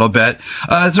here a little bit.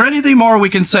 Is there anything more we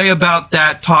can say about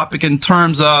that topic in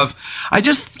terms of,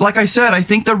 like I said, I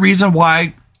think the reason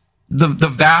why the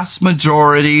vast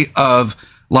majority of,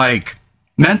 like,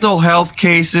 mental health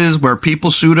cases where people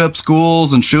shoot up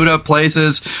schools and shoot up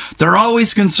places, they're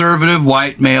always conservative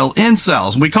white male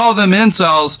incels. We call them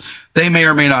incels. They may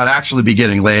or may not actually be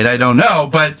getting laid. I don't know,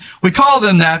 but we call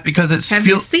them that because it's... Have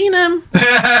you seen them?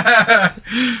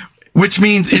 Which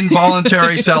means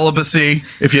involuntary celibacy,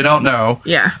 if you don't know.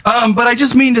 Yeah. But I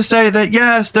just mean to say that,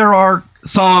 yes, there are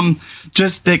some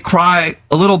just that cry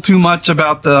a little too much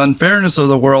about the unfairness of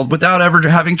the world without ever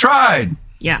having tried.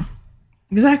 Yeah.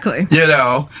 Exactly.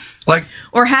 Like,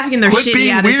 or having their quit shitty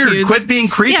being attitudes. Weird, quit being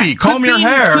creepy, comb your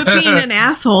hair. Quit being an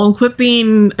asshole, quit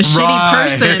being a shitty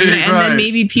person, and then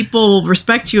maybe people will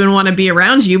respect you and want to be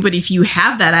around you. But if you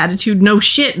have that attitude, no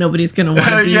shit, nobody's going to want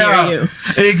to be near you.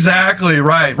 Exactly,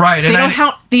 right. They don't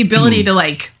have the ability to,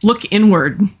 like, look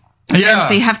inward. Yeah.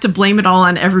 And they have to blame it all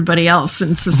on everybody else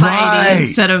in society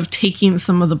instead of taking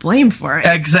some of the blame for it.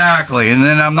 Exactly. And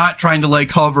then I'm not trying to lay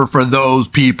cover for those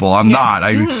people. I'm not.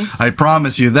 I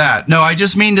promise you that. No, I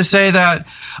just mean to say that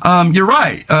you're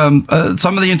right. Some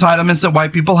of the entitlements that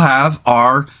white people have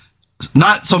are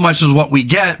not so much as what we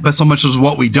get, but so much as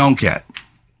what we don't get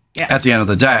at the end of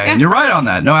the day. Yeah. And you're right on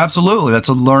that. No, absolutely. That's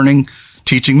a learning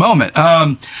teaching moment.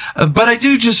 But I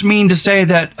do just mean to say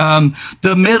that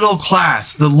the middle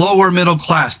class, the lower middle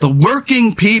class, the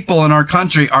working people in our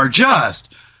country are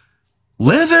just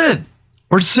livid.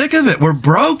 We're sick of it. We're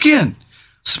broken.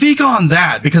 Speak on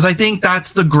that, because I think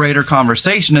that's the greater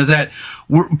conversation, is that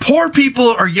poor people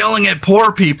are yelling at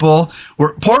poor people.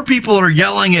 Poor people are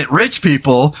yelling at rich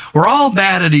people. We're all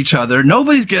mad at each other.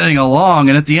 Nobody's getting along.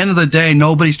 And at the end of the day,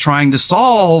 nobody's trying to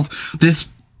solve this,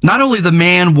 not only the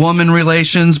man-woman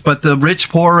relations, but the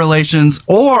rich-poor relations,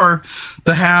 or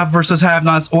the have versus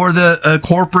have-nots, or the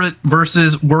corporate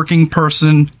versus working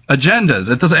person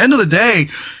agendas. At the end of the day,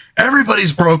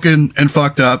 everybody's broken and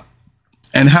fucked up.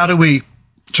 And how do we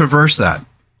traverse that?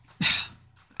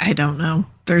 I don't know.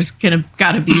 There's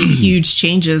got to be huge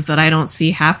changes that I don't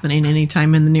see happening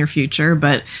anytime in the near future.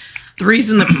 But the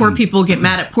reason that poor people get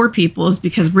mad at poor people is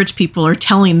because rich people are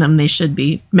telling them they should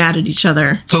be mad at each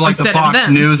other. So like the Fox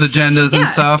News agendas and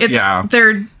stuff? Yeah.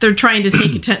 They're trying to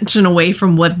take attention away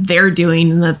from what they're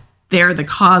doing, and that they're the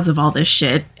cause of all this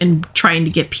shit, and trying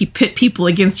to get pit people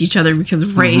against each other because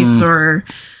of race or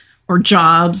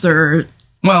jobs or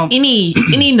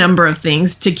any number of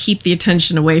things to keep the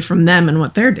attention away from them and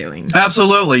what they're doing.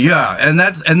 Absolutely, yeah. And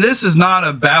this is not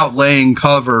about laying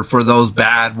cover for those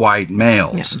bad white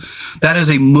males. Yeah. That is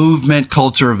a movement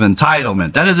culture of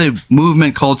entitlement. That is a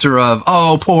movement culture of,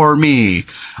 oh, poor me,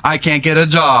 I can't get a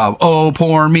job. Oh,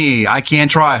 poor me, I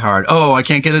can't try hard. Oh, I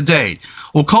can't get a date.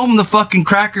 Well, comb the fucking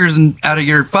crackers out of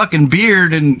your fucking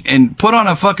beard and put on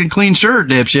a fucking clean shirt,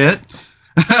 dipshit.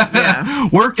 Yeah.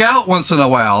 Work out once in a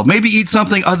while. Maybe eat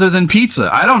something other than pizza.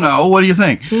 I don't know. What do you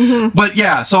think? Mm-hmm. But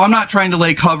yeah, so I'm not trying to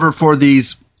lay cover for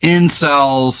these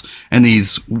incels and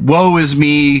these woe is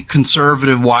me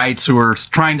conservative whites who are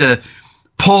trying to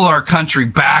pull our country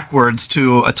backwards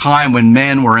to a time when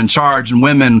men were in charge and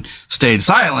women stayed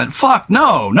silent. Fuck,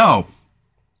 no.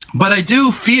 But I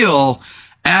do feel,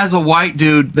 as a white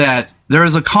dude, that there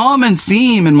is a common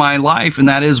theme in my life, and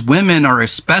that is women are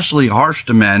especially harsh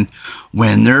to men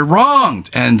when they're wronged.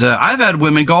 And I've had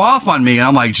women go off on me, and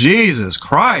I'm like, Jesus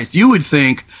Christ, you would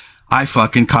think I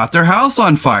fucking caught their house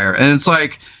on fire. And it's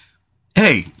like,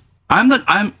 hey,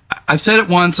 I've said it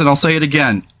once and I'll say it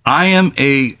again. I am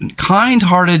a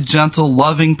kind-hearted, gentle,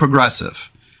 loving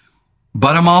progressive,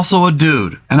 but I'm also a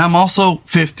dude, and I'm also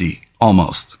 50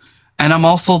 almost, and I'm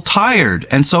also tired.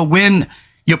 And so when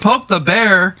you poke the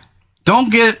bear,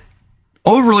 don't get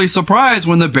overly surprised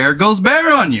when the bear goes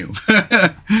bare on you.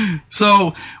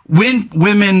 So when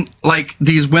women, like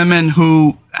these women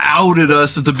who outed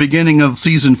us at the beginning of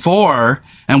season 4,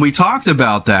 and we talked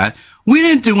about that, we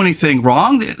didn't do anything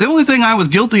wrong. The only thing I was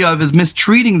guilty of is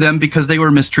mistreating them because they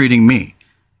were mistreating me.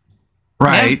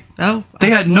 Right? Yeah. Oh,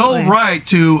 they had no right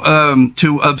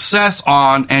to obsess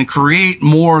on and create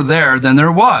more there than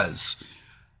there was.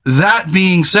 That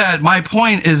being said, my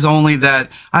point is only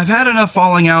that I've had enough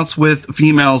falling outs with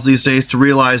females these days to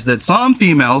realize that some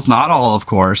females, not all of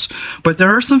course, but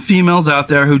there are some females out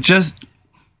there who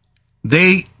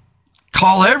they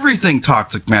call everything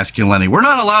toxic masculinity. We're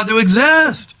not allowed to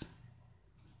exist.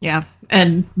 Yeah.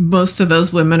 And most of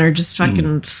those women are just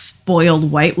fucking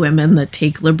spoiled white women that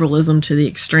take liberalism to the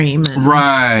extreme. And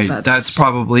right. That's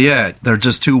probably it. They're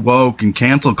just too woke and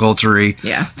cancel culture-y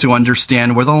to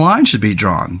understand where the line should be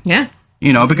drawn. Yeah.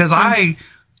 You know, because I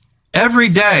every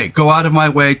day go out of my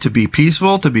way to be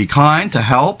peaceful, to be kind, to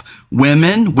help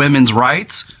women's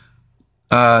rights,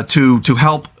 to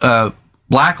help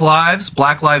Black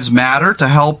Lives Matter, to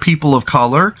help people of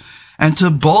color, and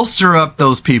to bolster up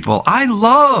those people. I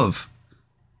love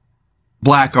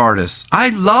Black artists. I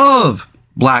love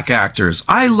Black actors.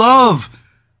 I love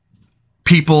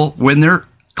people when they're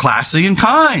classy and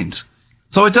kind.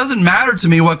 So it doesn't matter to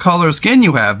me what color of skin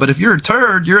you have, but if you're a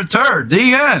turd, you're a turd.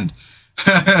 The end.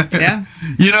 Yeah.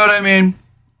 You know what I mean?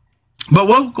 But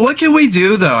what can we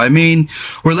do, though? I mean,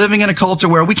 we're living in a culture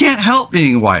where we can't help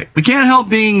being white. We can't help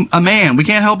being a man. We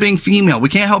can't help being female. We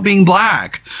can't help being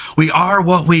Black. We are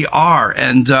what we are.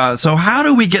 And so how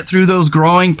do we get through those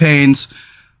growing pains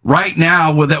right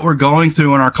now that we're going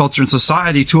through in our culture and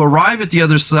society to arrive at the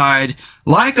other side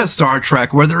like a Star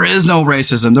Trek where there is no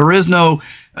racism, there is no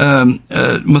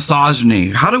misogyny?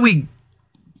 How do we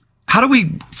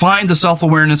find the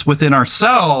self-awareness within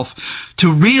ourselves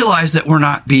to realize that we're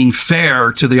not being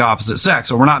fair to the opposite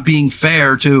sex, or we're not being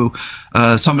fair to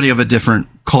somebody of a different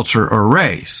culture or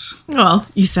race? Well,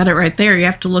 you said it right there. You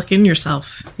have to look in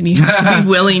yourself, and you have to be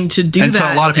willing to do and that.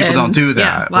 So a lot of people don't do that.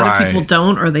 Yeah, a lot of people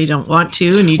don't, or they don't want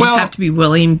to, and you just have to be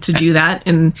willing to do that.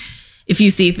 And if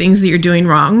you see things that you're doing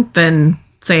wrong, then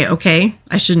say, okay,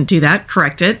 I shouldn't do that,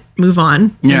 correct it, move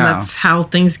on. And that's how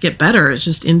things get better. It's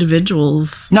just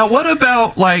individuals. Now, what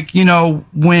about, like, you know,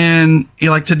 when,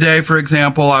 like today, for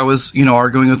example, I was, you know,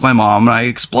 arguing with my mom and I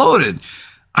exploded.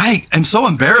 I am so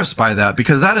embarrassed by that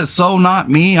because that is so not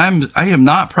me. I am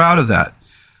not proud of that.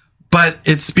 But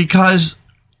it's because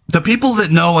the people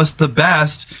that know us the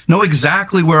best know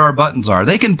exactly where our buttons are.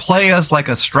 They can play us like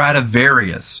a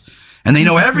Stradivarius, and they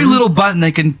know every little button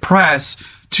they can press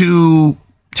to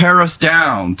tear us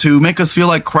down, to make us feel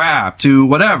like crap, to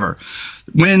whatever.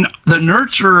 When the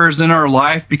nurturers in our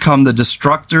life become the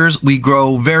destructors, we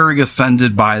grow very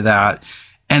offended by that.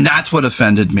 And that's what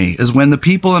offended me, is when the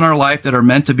people in our life that are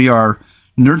meant to be our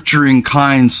nurturing,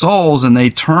 kind souls, and they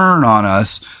turn on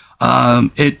us,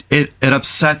 it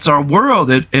upsets our world.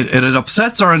 It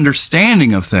upsets our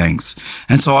understanding of things.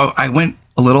 And so I went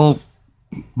a little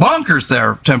bonkers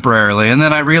there temporarily. And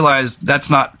then I realized that's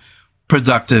not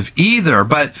productive either.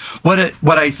 But what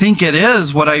I think it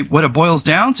is, what it boils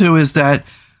down to is that,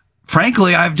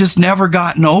 frankly, I've just never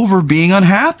gotten over being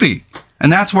unhappy.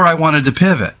 And that's where I wanted to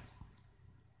pivot.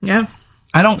 Yeah.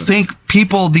 I don't think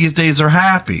people these days are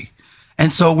happy.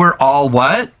 And so we're all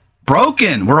what?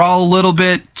 Broken. We're all a little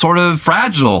bit sort of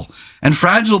fragile. And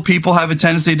fragile people have a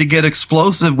tendency to get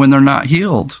explosive when they're not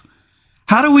healed.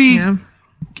 How do we,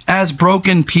 as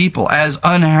broken people, as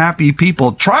unhappy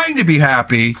people, trying to be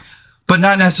happy, but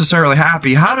not necessarily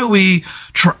happy, how do we,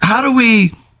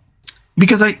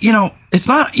 because it's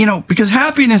not, because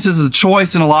happiness is a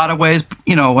choice in a lot of ways,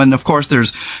 and of course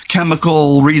there's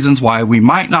chemical reasons why we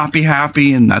might not be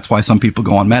happy. And that's why some people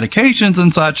go on medications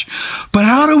and such. But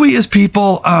how do we as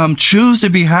people, choose to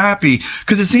be happy?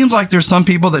 Because it seems like there's some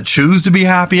people that choose to be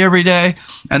happy every day.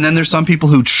 And then there's some people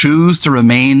who choose to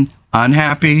remain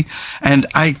unhappy. And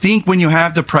I think when you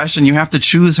have depression, you have to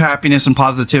choose happiness and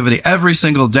positivity every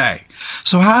single day.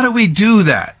 So how do we do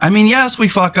that? I mean, yes, we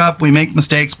fuck up, we make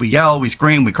mistakes, we yell, we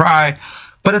scream, we cry.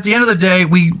 But at the end of the day,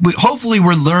 we hopefully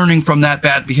we're learning from that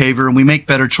bad behavior and we make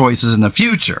better choices in the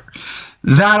future.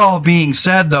 That all being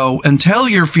said, though, until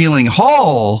you're feeling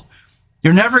whole,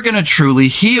 you're never going to truly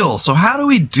heal. So how do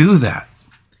we do that?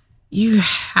 You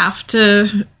have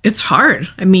to, it's hard.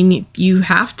 I mean, you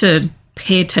have to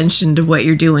pay attention to what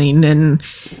you're doing. And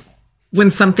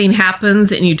when something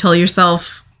happens and you tell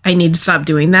yourself, I need to stop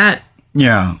doing that,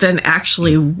 then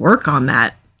actually work on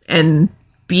that and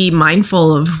be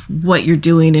mindful of what you're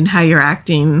doing and how you're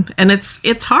acting. And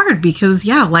it's hard because,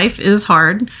 life is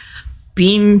hard.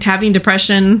 Having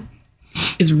depression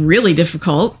is really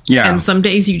difficult. Yeah. And some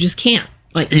days you just can't.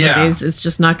 Like some days it's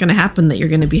just not going to happen that you're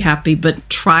going to be happy, but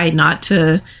try not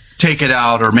to take it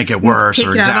out or make it worse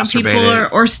or exacerbate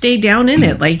it. Or stay down in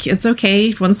it. Like, it's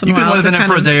okay once in a while. You can live in it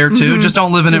for a day or two. Just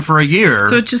don't live in it for a year.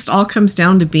 So it just all comes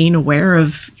down to being aware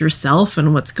of yourself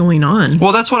and what's going on.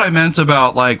 Well, that's what I meant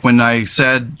about, like, when I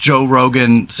said Joe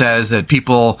Rogan says that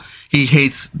he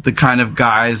hates the kind of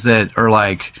guys that are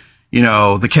like,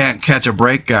 the can't catch a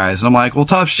break guys. And I'm like, well,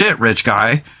 tough shit, rich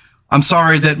guy. I'm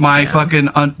sorry that my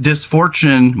fucking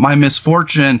my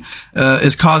misfortune,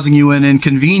 is causing you an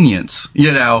inconvenience,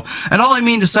 And all I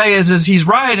mean to say is he's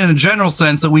right in a general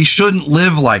sense that we shouldn't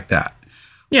live like that.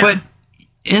 Yeah. But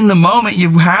in the moment,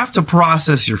 you have to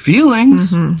process your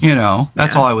feelings,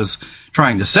 That's all I was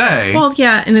trying to say. Well,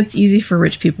 yeah, and it's easy for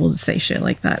rich people to say shit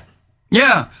like that.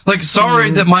 Yeah, like,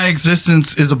 sorry that my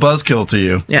existence is a buzzkill to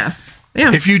you. Yeah.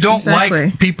 Yeah, if you don't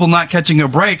like people not catching a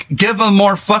break, give them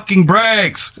more fucking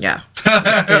breaks. Yeah.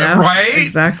 Right?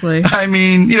 Exactly. I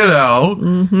mean,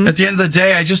 at the end of the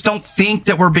day, I just don't think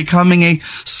that we're becoming a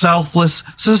selfless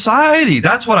society.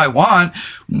 That's what I want.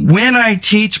 When I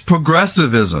teach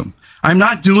progressivism, I'm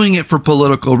not doing it for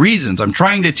political reasons. I'm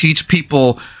trying to teach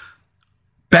people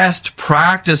best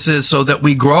practices so that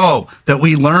we grow, that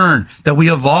we learn, that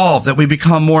we evolve, that we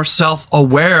become more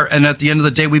self-aware. And at the end of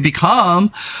the day, we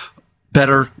become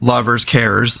better lovers,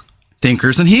 carers,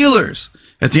 thinkers, and healers.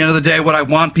 At the end of the day, what I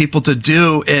want people to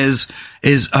do is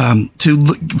to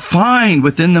find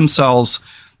within themselves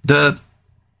the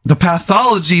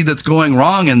pathology that's going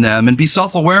wrong in them and be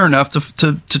self-aware enough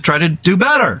to try to do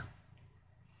better.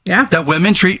 Yeah. That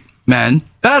women treat men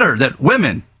better. That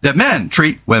men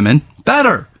treat women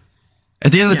better.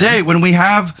 At the end of the day, when we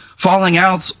have falling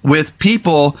outs with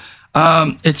people,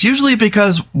 it's usually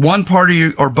because one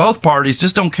party or both parties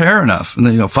just don't care enough. And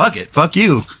then you go, fuck it, fuck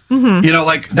you.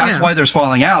 Mm-hmm. That's why there's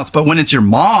falling outs. But when it's your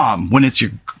mom, when it's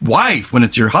your wife, when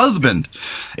it's your husband,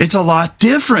 it's a lot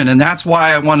different. And that's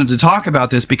why I wanted to talk about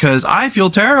this, because I feel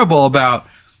terrible about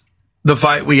the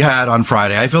fight we had on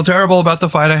Friday. I feel terrible about the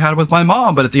fight I had with my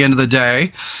mom. But at the end of the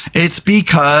day, it's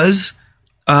because,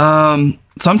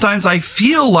 sometimes I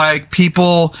feel like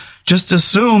people just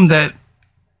assume that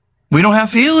we don't have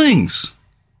feelings,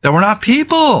 that we're not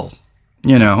people,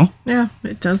 Yeah,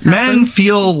 it does happen. Men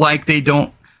feel like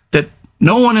that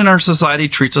no one in our society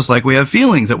treats us like we have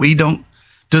feelings, that we don't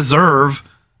deserve,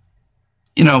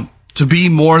 to be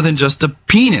more than just a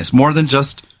penis, more than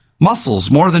just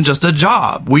muscles, more than just a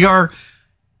job. We are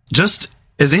just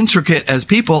as intricate as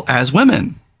people as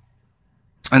women.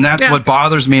 And that's what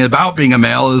bothers me about being a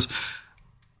male is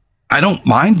I don't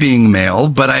mind being male,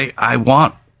 but I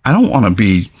don't want to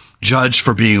be judged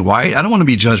for being white. I don't want to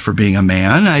be judged for being a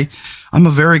man. I'm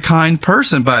a very kind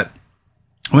person, but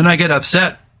when I get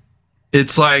upset,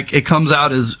 it's like it comes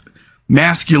out as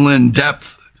masculine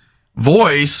depth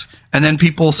voice. And then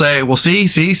people say, well,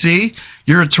 see,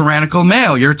 you're a tyrannical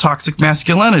male. You're toxic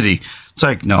masculinity. It's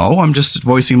like, no, I'm just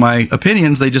voicing my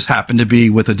opinions. They just happen to be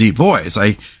with a deep voice.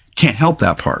 I can't help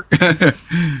that part.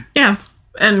 Yeah.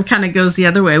 And kind of goes the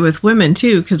other way with women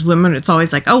too, because women, it's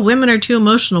always like, oh, women are too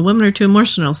emotional. Women are too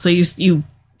emotional. So you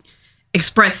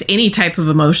express any type of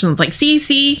emotions like,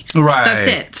 see, right.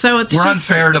 That's it. So we're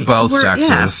unfair to both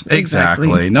sexes. Yeah,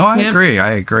 exactly. No, I agree.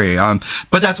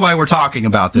 But that's why we're talking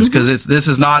about this, because this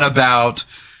is not about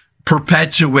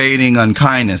perpetuating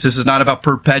unkindness. This is not about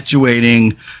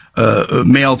perpetuating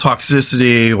male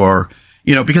toxicity or,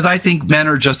 because I think men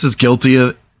are just as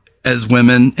guilty as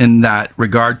women in that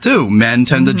regard too. Men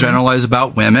tend to generalize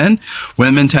about women.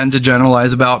 Women tend to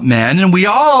generalize about men. And we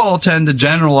all tend to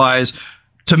generalize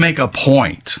to make a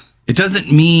point. It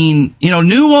doesn't mean,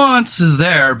 nuance is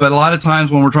there, but a lot of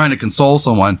times when we're trying to console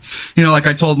someone, like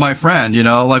I told my friend,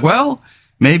 well,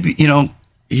 maybe,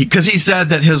 because he said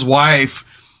that his wife,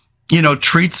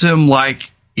 treats him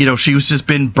like, she was just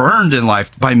been burned in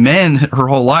life by men her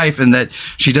whole life and that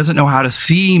she doesn't know how to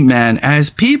see men as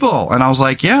people. And I was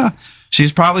like, yeah,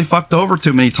 she's probably fucked over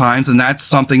too many times. And that's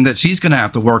something that she's going to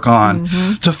have to work on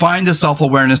to find the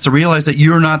self-awareness, to realize that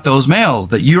you're not those males,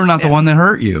 that you're not the one that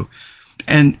hurt you.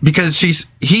 And because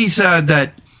he said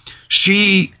that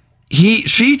she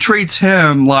treats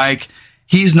him like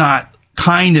he's not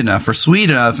kind enough or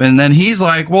sweet enough. And then he's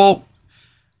like, well,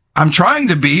 I'm trying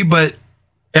to be, but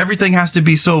everything has to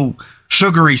be so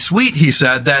sugary sweet, he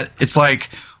said, that it's like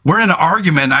we're in an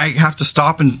argument. I have to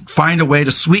stop and find a way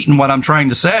to sweeten what I'm trying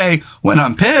to say when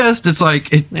I'm pissed. It's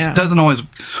like it doesn't always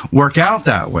work out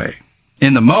that way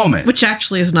in the moment. Which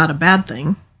actually is not a bad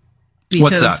thing. Because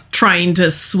what's that? Trying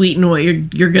to sweeten what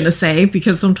you're going to say,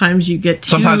 because sometimes you get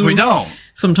too... Sometimes we don't.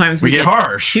 Sometimes we get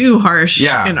harsh. Too harsh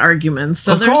in arguments.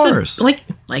 So there's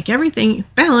like everything,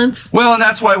 balance. Well, and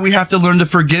that's why we have to learn to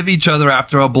forgive each other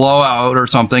after a blowout or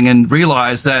something and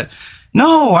realize that,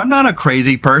 no, I'm not a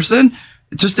crazy person.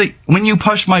 It's just that when you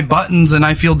push my buttons and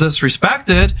I feel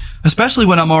disrespected, especially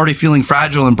when I'm already feeling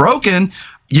fragile and broken,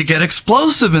 you get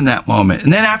explosive in that moment.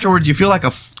 And then afterwards, you feel like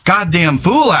a goddamn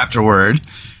fool afterward.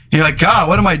 You're like, God,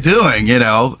 what am I doing?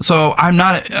 So I'm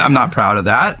not proud of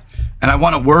that. And I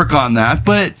want to work on that.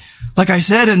 But like I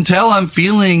said, until I'm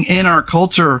feeling in our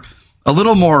culture a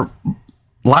little more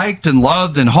liked and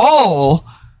loved and whole,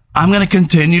 I'm going to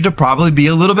continue to probably be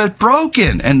a little bit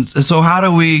broken. And so how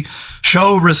do we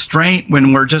show restraint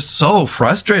when we're just so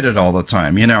frustrated all the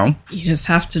time, You just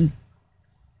have to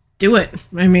do it.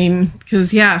 I mean,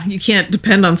 because, you can't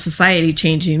depend on society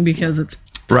changing, because it's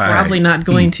probably not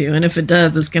going to. And if it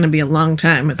does, it's going to be a long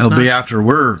time. It'll be after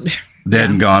we're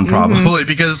dead and gone, probably,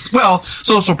 because,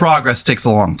 social progress takes a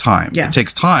long time. Yeah. It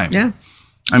takes time. Yeah.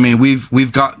 I mean, we've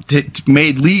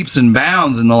made leaps and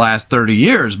bounds in the last 30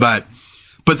 years, but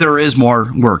there is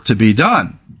more work to be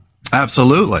done.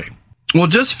 Absolutely. Well,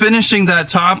 just finishing that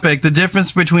topic, the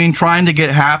difference between trying to get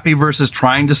happy versus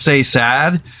trying to stay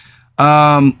sad,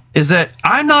 is that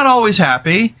I'm not always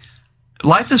happy.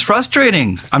 Life is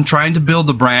frustrating. I'm trying to build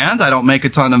a brand. I don't make a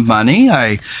ton of money.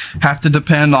 I have to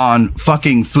depend on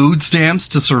fucking food stamps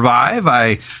to survive.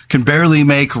 I can barely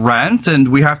make rent, and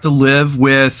we have to live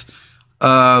with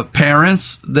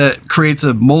parents that creates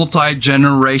a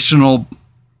multi-generational,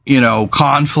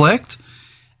 conflict.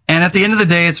 And at the end of the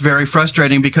day, it's very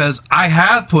frustrating because I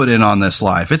have put in on this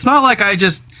life. It's not like I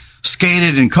just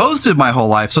skated and coasted my whole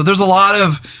life. So there's a lot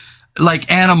of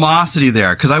animosity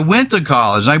there, because I went to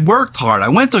college, I worked hard, I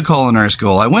went to culinary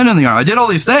school, I went in the army, I did all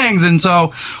these things. And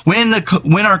so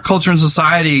when our culture and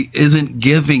society isn't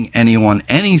giving anyone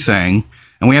anything,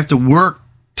 and we have to work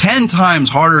 10 times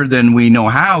harder than we know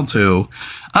how to,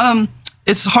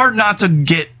 it's hard not to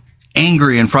get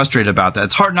angry and frustrated about that.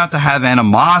 It's hard not to have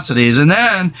animosities, and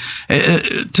then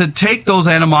to take those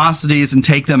animosities and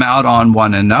take them out on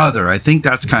one another. I think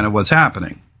that's kind of what's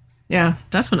happening. Yeah,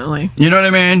 definitely. You know what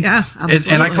I mean? Yeah,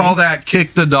 absolutely. And I call that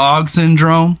kick the dog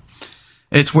syndrome.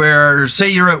 It's where, say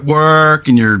you're at work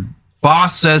and your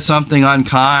boss says something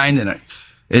unkind, and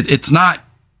it's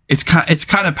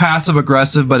kind of passive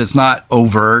aggressive, but it's not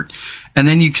overt. And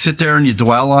then you sit there and you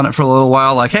dwell on it for a little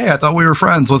while, like, hey, I thought we were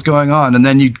friends. What's going on? And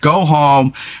then you go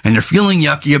home and you're feeling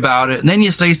yucky about it. And then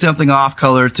you say something off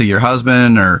color to your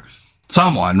husband or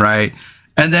someone, right?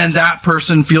 And then that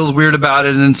person feels weird about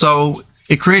it. And so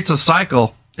it creates a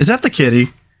cycle. Is that the kitty?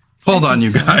 Hold on,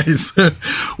 you guys.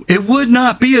 It would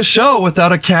not be a show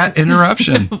without a cat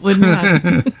interruption. Would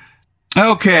not.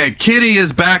 Okay, Kitty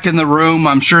is back in the room.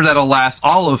 I'm sure that'll last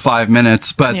all of 5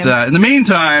 minutes. But in the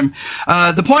meantime,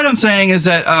 the point I'm saying is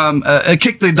that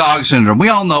kick the dog syndrome. We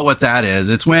all know what that is.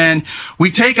 It's when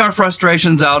we take our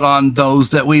frustrations out on those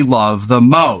that we love the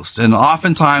most. And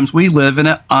oftentimes we live in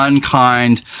an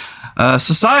unkind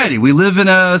society. We live in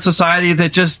a society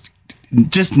that just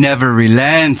never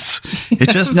relents. It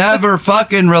just never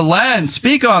fucking relents.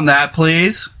 Speak on that,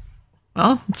 please.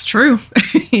 Well, it's true.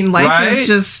 I mean, life is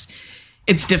just,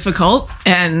 it's difficult,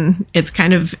 and it's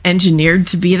kind of engineered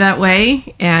to be that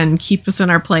way and keep us in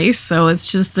our place. So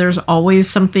it's just, there's always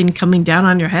something coming down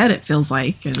on your head, it feels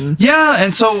like. And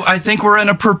and so I think we're in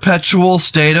a perpetual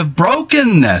state of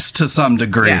brokenness to some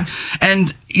degree. Yeah.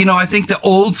 And, I think the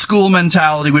old school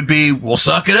mentality would be, well,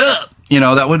 suck it up.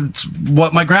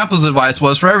 What my grandpa's advice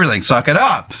was for everything. Suck it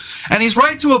up. And he's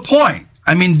right to a point.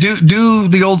 I mean, do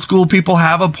the old school people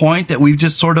have a point that we've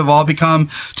just sort of all become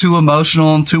too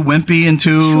emotional and too wimpy and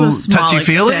too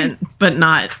touchy-feely? But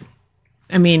not.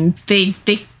 I mean, they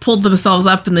pulled themselves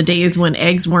up in the days when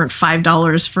eggs weren't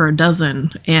 $5 for a dozen,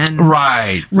 and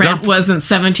rent wasn't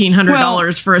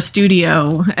 $1,700 for a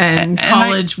studio, and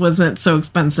college wasn't so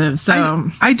expensive.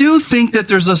 So I do think that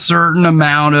there's a certain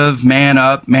amount of man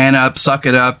up, suck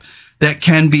it up that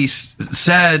can be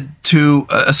said to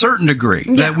a certain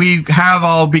degree. That we have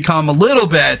all become a little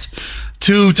bit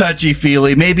too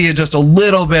touchy-feely, maybe just a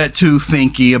little bit too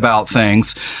thinky about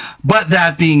things. But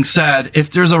that being said,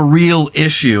 if there's a real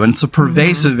issue and it's a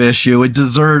pervasive issue, it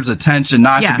deserves attention,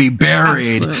 not to be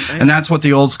buried. Absolutely. And that's what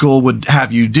the old school would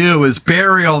have you do, is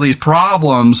bury all these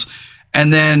problems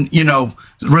and then,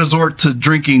 resort to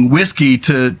drinking whiskey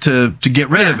to get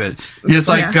rid of it. It's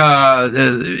like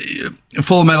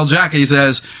Full Metal Jacket. He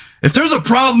says, if there's a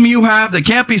problem you have that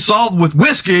can't be solved with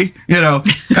whiskey,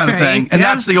 kind of thing. And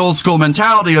that's the old school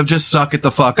mentality of just suck it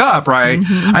the fuck up, right?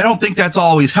 Mm-hmm. I don't think that's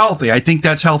always healthy. I think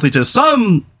that's healthy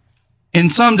in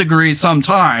some degree,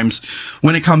 sometimes,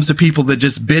 when it comes to people that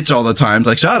just bitch all the time. It's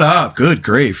like, shut up, good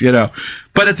grief,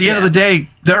 But at the end of the day,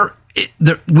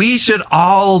 we should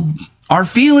all, our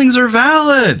feelings are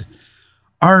valid.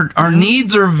 Our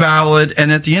needs are valid.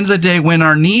 And at the end of the day, when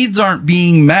our needs aren't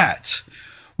being met,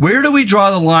 where do we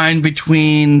draw the line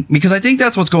between, because I think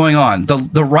that's what's going on.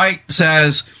 The right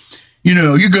says,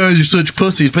 you guys are such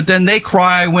pussies, but then they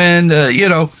cry when,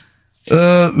 eggs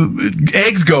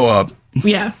go up.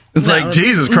 Yeah. It's like,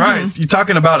 Jesus Christ, you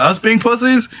talking about us being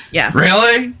pussies? Yeah.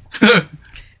 Really?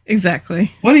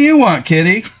 Exactly. What do you want,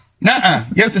 Kitty? Nuh-uh.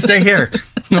 You have to stay here.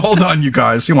 Hold on, you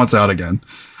guys. She wants out again.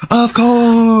 Of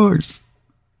course.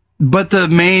 But the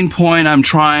main point I'm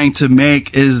trying to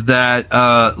make is that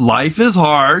life is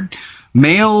hard.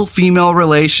 Male-female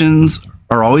relations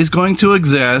are always going to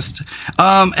exist.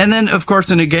 And then, of course,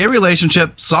 in a gay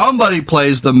relationship, somebody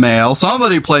plays the male,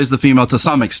 somebody plays the female to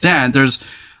some extent. There's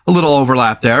a little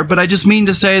overlap there. But I just mean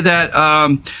to say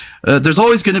that there's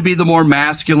always going to be the more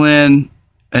masculine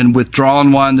and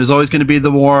withdrawn one. There's always going to be the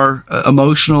more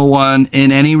emotional one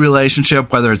in any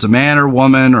relationship, whether it's a man or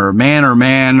woman, or man or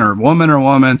man, or woman or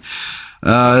woman.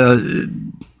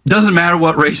 Doesn't matter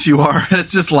what race you are.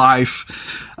 It's just life.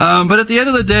 But at the end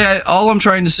of the day, all I'm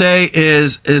trying to say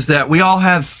is that we all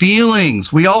have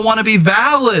feelings. We all want to be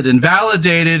valid and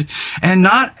validated, and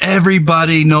not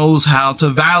everybody knows how to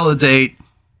validate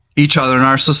each other in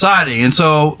our society. And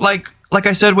so, like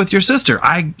I said with your sister,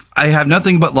 I have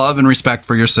nothing but love and respect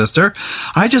for your sister.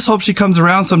 I just hope she comes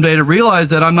around someday to realize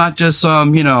that I'm not just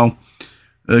some,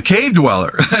 a cave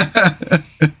dweller.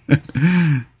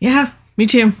 Yeah, me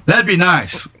too. That'd be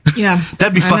nice. Yeah.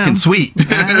 That'd be fucking sweet.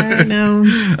 I know.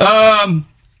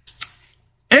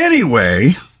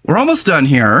 Anyway, we're almost done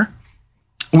here.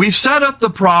 We've set up the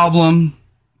problem,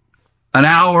 an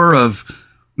hour of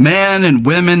men and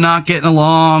women not getting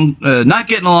along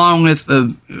with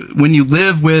when you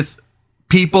live with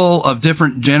people of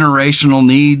different generational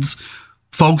needs,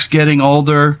 folks getting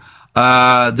older.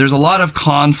 There's a lot of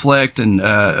conflict, and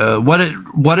what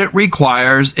it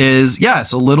requires is,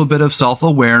 yes, a little bit of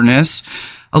self-awareness,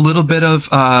 a little bit of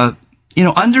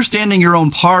understanding your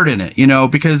own part in it,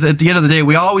 because at the end of the day,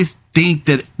 we always think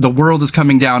that the world is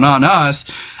coming down on us,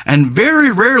 and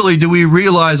very rarely do we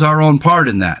realize our own part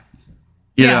in that.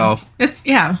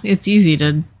 It's easy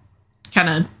to kind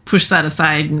of push that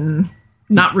aside and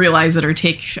not realize it or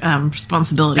take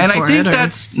responsibility for it. And I think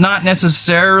that's not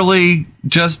necessarily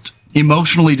just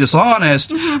emotionally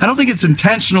dishonest. Mm-hmm. I don't think it's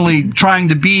intentionally trying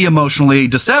to be emotionally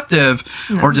deceptive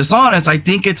or dishonest. I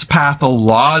think it's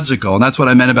pathological. And that's what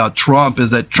I meant about Trump,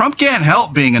 is that Trump can't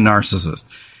help being a narcissist.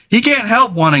 He can't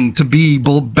help wanting to be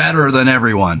better than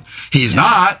everyone. He's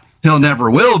not. He'll never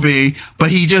will be,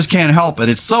 but he just can't help it.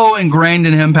 It's so ingrained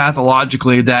in him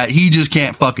pathologically that he just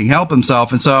can't fucking help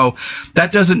himself. And so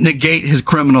that doesn't negate his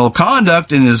criminal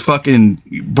conduct and his fucking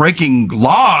breaking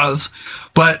laws.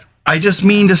 But I just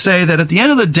mean to say that at the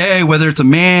end of the day, whether it's a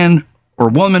man or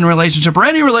woman relationship or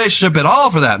any relationship at all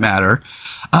for that matter,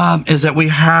 is that we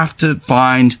have to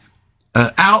find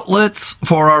outlets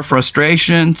for our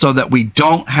frustration so that we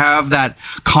don't have that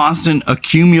constant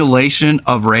accumulation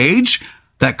of rage,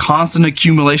 that constant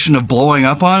accumulation of blowing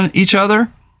up on each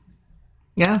other.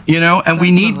 Yeah. You know, and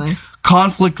definitely. we need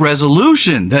conflict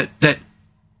resolution, that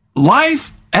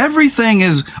life, everything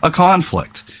is a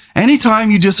conflict.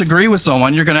 Anytime you disagree with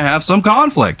someone, you're going to have some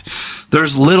conflict.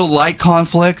 There's little light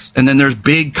conflicts, and then there's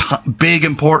big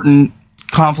important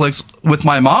conflicts. With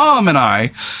my mom and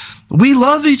I, we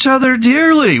love each other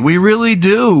dearly. We really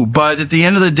do. But at the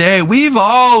end of the day, we've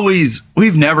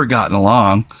never gotten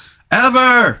along.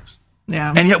 Ever.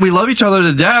 Yeah. And yet we love each other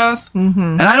to death. Mm-hmm.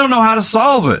 And I don't know how to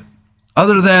solve it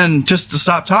other than just to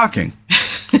stop talking.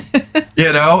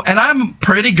 You know, and I'm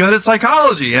pretty good at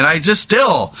psychology, and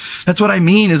that's what I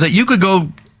mean, is that you could go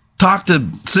talk to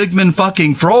Sigmund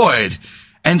fucking Freud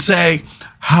and say,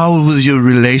 how was your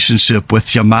relationship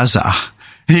with your mother?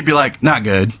 And he'd be like, not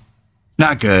good.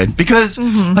 Because,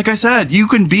 like I said, you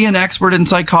can be an expert in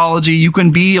psychology, you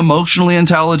can be emotionally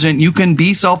intelligent, you can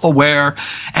be self-aware,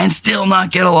 and still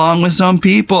not get along with some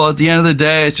people. At the end of the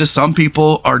day, it's just some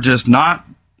people are just not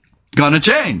gonna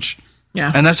change. Yeah,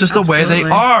 and that's just the way they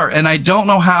are. And I don't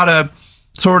know how to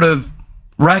sort of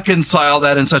reconcile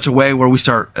that in such a way where we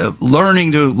start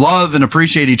learning to love and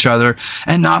appreciate each other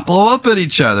and not blow up at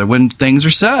each other when things are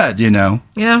said, you know?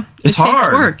 Yeah. It's hard.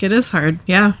 Takes work. It is hard.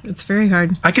 Yeah. It's very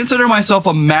hard. I consider myself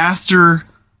a master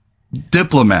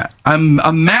diplomat. I'm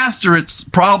a master at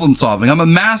problem solving. I'm a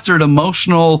master at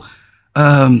emotional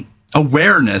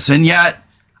awareness. And yet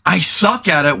I suck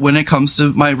at it when it comes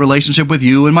to my relationship with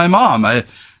you and my mom. I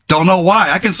don't know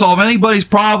why. I can solve anybody's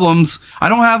problems. I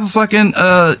don't have a fucking,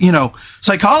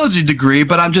 psychology degree,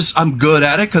 but I'm good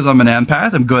at it because I'm an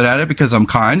empath. I'm good at it because I'm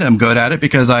kind. I'm good at it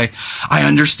because I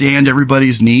understand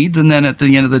everybody's needs. And then at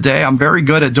the end of the day, I'm very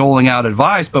good at doling out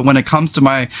advice. But when it comes to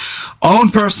my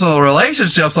own personal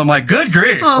relationships, I'm like, good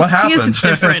grief. What happens? I guess it's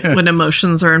different when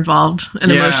emotions are involved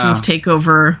and emotions take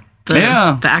over the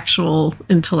actual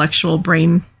intellectual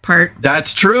brain part.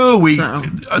 That's true.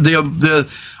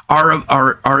 Our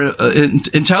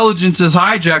intelligence is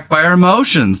hijacked by our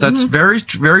emotions. That's very,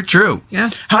 very true. Yeah.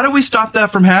 How do we stop that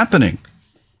from happening?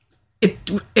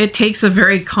 It takes a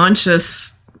very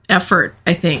conscious effort,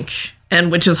 I think,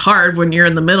 and which is hard when you're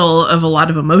in the middle of a lot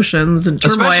of emotions and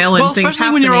turmoil and things especially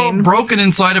happening. When you're all broken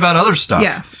inside about other stuff.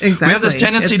 Yeah, exactly. We have this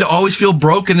tendency to always feel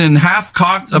broken and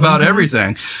half-cocked about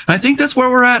everything. And I think that's where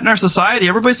we're at in our society.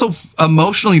 Everybody's so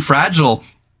emotionally fragile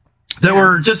that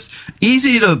we're just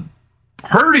easy to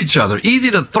hurt each other,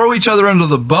 easy to throw each other under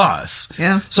the bus.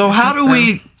 Yeah. So how do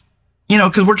we,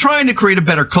 because we're trying to create a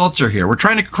better culture here. We're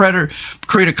trying to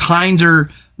create a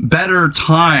kinder, better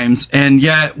times, and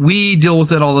yet we deal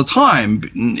with it all the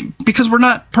time because we're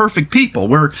not perfect people.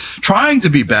 We're trying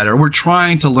to be better. We're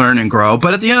trying to learn and grow.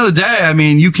 But at the end of the day, I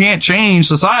mean, you can't change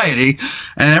society.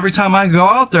 And every time I go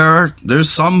out there, there's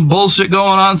some bullshit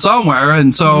going on somewhere.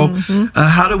 And so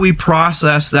how do we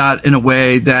process that in a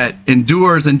way that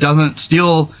endures and doesn't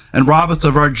steal and rob us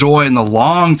of our joy in the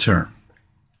long term?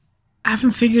 I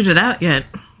haven't figured it out yet.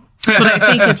 But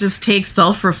I think it just takes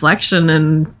self-reflection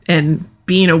and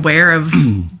being aware of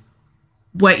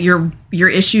what your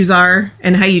issues are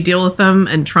and how you deal with them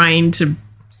and trying to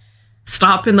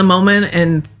stop in the moment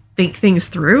and think things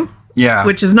through. Yeah.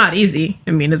 Which is not easy.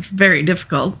 I mean, it's very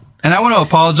difficult. And I want to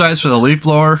apologize for the leaf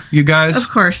blower, you guys. Of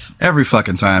course. Every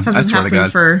fucking time. Hasn't I swear to God.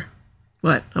 happened for,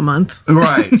 what, a month?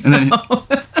 Right.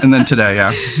 And then today,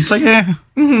 yeah. It's like,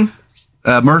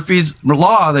 Murphy's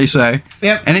Law, they say.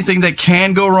 Yep. Anything that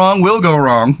can go wrong will go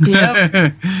wrong.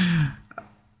 Yep.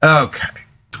 Okay.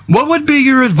 What would be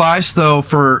your advice, though,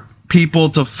 for people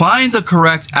to find the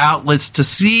correct outlets to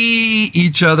see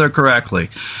each other correctly?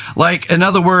 Like, in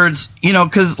other words,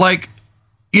 because,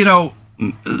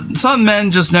 some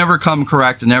men just never come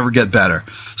correct and never get better.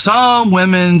 Some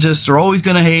women just are always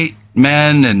going to hate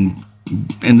men and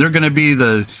they're going to be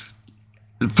the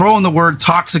throwing the word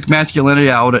toxic masculinity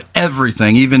out at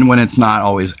everything, even when it's not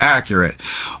always accurate.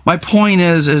 My point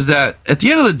is that at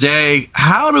the end of the day,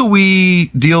 how do we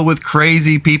deal with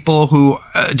crazy people who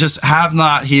just have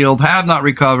not healed, have not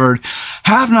recovered,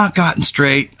 have not gotten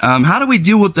straight? How do we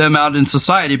deal with them out in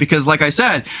society? Because like I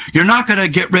said, you're not going to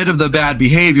get rid of the bad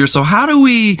behavior. So how do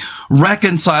we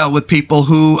reconcile with people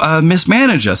who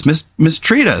mismanage us,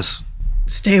 mistreat us?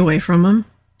 Stay away from them.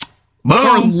 Boom.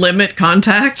 Or limit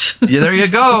contact. Yeah, there you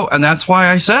go. And that's why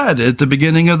I said at the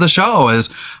beginning of the show is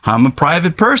I'm a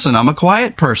private person. I'm a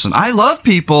quiet person. I love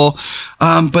people.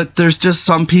 But there's just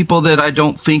some people that I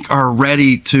don't think are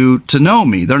ready to know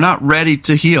me. They're not ready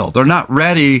to heal. They're not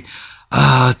ready,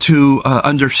 to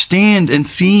understand and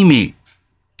see me.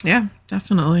 Yeah,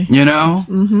 definitely. You know?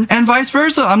 Mm-hmm. And vice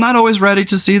versa. I'm not always ready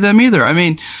to see them either. I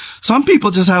mean, some people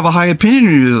just have a high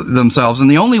opinion of themselves, and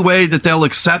the only way that they'll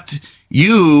accept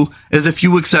you is if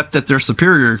you accept that they're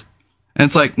superior. And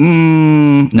it's like,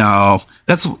 no,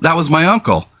 that was my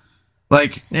uncle.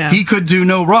 Like, He could do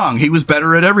no wrong. He was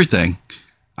better at everything.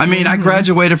 I mean, I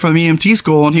graduated from EMT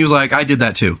school, and he was like, I did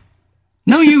that too.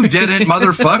 No, you didn't,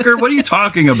 motherfucker. What are you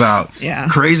talking about? Yeah.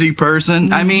 Crazy person.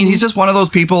 Mm-hmm. I mean, he's just one of those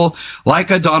people like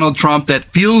a Donald Trump that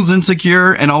feels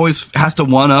insecure and always has to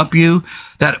one-up you.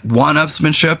 That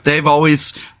one-upsmanship.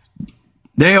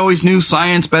 They always knew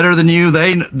science better than you. You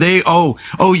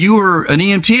were an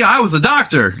EMT. I was a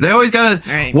doctor. They always got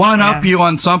to one-up you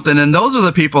on something. And those are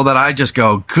the people that I just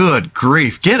go, good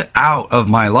grief, get out of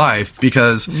my life,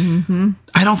 because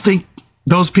I don't think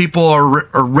those people are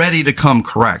ready to come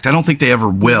correct. I don't think they ever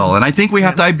will. And I think we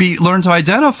have to learn to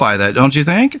identify that, don't you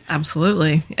think?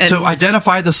 Absolutely. To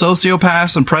identify the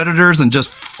sociopaths and predators and just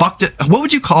fucked it. What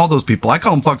would you call those people? I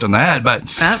call them fucked in the head, but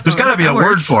there's got to be a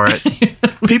word for it.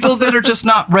 People that are just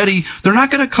not ready. They're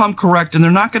not going to come correct, and they're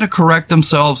not going to correct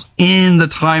themselves in the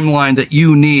timeline that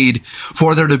you need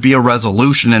for there to be a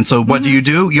resolution. And so what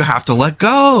do? You have to let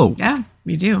go. Yeah,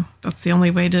 you do. That's the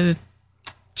only way to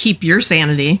keep your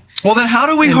sanity. Well, then how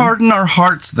do we harden our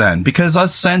hearts then? Because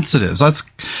us sensitives, us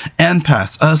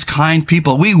empaths, us kind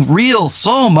people, we reel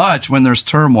so much when there's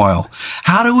turmoil.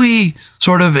 How do we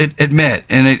sort of admit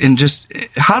and just,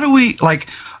 how do we, like,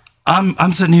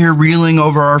 I'm sitting here reeling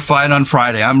over our fight on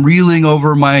Friday. I'm reeling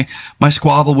over my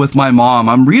squabble with my mom.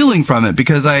 I'm reeling from it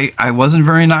because I wasn't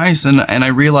very nice. And I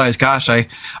realized, gosh, I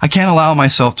can't allow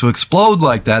myself to explode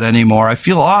like that anymore. I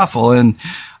feel awful. And,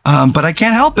 but I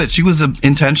can't help it. She was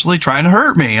intentionally trying to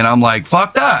hurt me. And I'm like,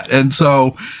 fuck that. And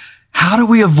so how do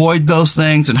we avoid those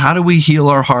things? And how do we heal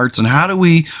our hearts? And how do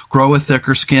we grow a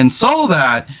thicker skin so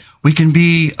that we can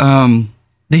be, the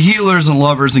healers and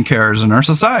lovers and carers in our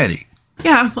society?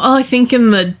 Yeah. Well, I think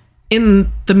in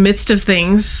the midst of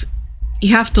things,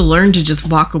 you have to learn to just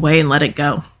walk away and let it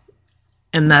go.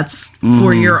 And that's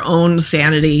for your own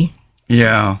sanity.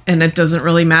 Yeah. And it doesn't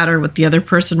really matter what the other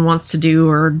person wants to do,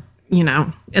 or, you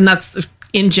know, and that's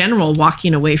in general,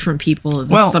 walking away from people is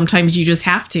sometimes you just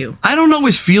have to. I don't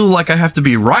always feel like I have to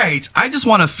be right. I just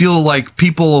want to feel like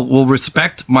people will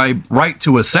respect my right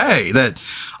to a say, that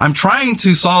I'm trying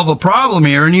to solve a problem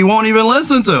here and you won't even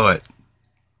listen to it.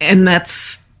 And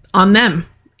that's on them.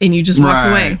 And you just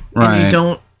walk away. Right. And you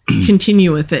don't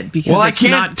continue with it because I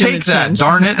can't take that, change.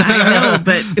 Darn it. I know,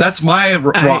 but that's my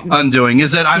undoing,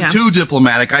 is that I'm too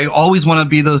diplomatic. I always want to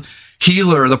be the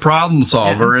healer, the problem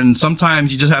solver, and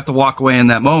sometimes you just have to walk away in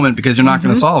that moment because you're not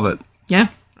going to solve it. Yeah.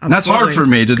 And that's hard for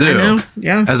me to do. I know.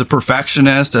 Yeah. As a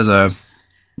perfectionist, as a,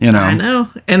 you know. I know.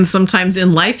 And sometimes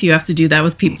in life you have to do that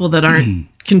with people that aren't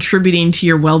contributing to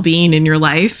your well-being in your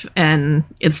life, and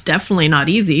it's definitely not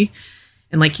easy.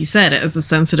 And like you said, as a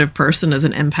sensitive person, as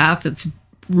an empath, it's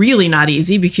really not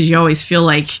easy because you always feel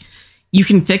like you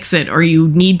can fix it or you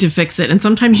need to fix it, and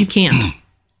sometimes you can't.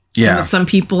 Yeah. And with some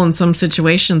people in some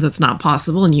situations, it's not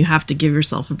possible, and you have to give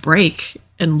yourself a break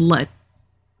and let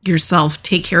yourself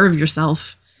take care of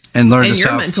yourself. And learn to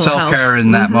self-care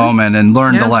in that moment, and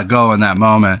learn to let go in that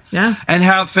moment. Yeah. And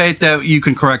have faith that you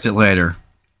can correct it later.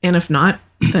 And if not,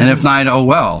 and if not, oh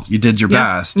well, you did your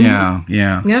best. Yeah.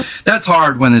 Yeah. That's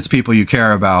hard when it's people you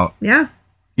care about. Yeah.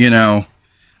 You know.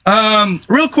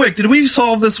 Real quick, did we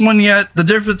solve this one yet? The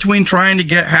difference between trying to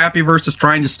get happy versus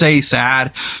trying to stay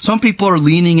sad. Some people are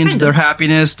leaning into their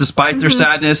happiness despite their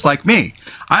sadness, like me.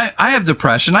 I have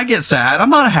depression. I get sad. I'm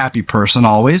not a happy person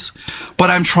always, but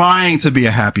I'm trying to be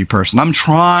a happy person. I'm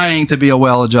trying to be a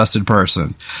well-adjusted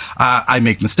person. I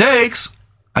make mistakes.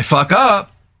 I fuck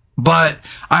up, but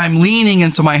I'm leaning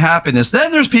into my happiness.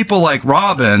 Then there's people like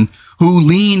Robin who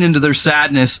lean into their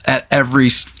sadness at every,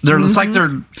 it's like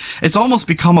it's almost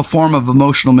become a form of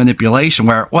emotional manipulation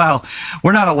where, well,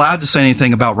 we're not allowed to say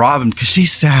anything about Robin because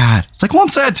she's sad. It's like, well, I'm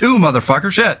sad too,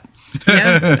 motherfucker, shit.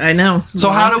 Yeah, I know. So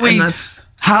how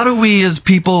do we as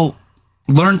people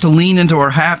learn to lean into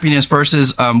our happiness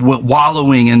versus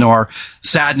wallowing in our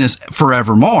sadness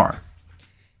forevermore?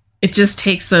 It just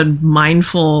takes a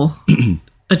mindful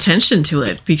attention to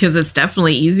it, because it's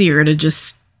definitely easier to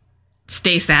just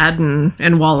stay sad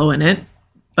and wallow in it.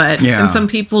 But and some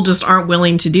people just aren't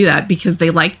willing to do that because they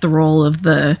like the role of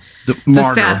the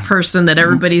sad person that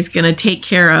everybody's going to take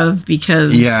care of,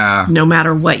 because no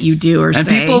matter what you do or say. And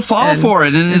people fall for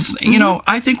it. And it's, you know,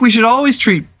 I think we should always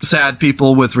treat sad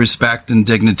people with respect and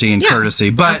dignity and courtesy.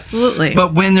 But, absolutely.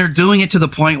 But when they're doing it to the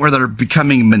point where they're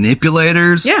becoming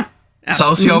manipulators,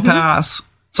 sociopaths,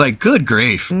 it's like, good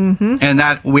grief. And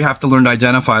that we have to learn to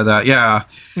identify that. Yeah,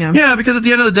 because at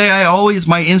the end of the day,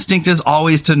 my instinct is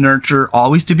always to nurture,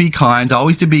 always to be kind,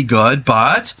 always to be good.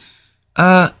 But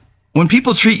when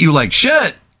people treat you like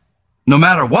shit, no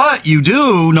matter what you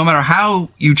do, no matter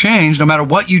how you change, no matter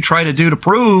what you try to do to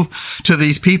prove to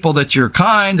these people that you're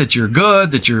kind, that you're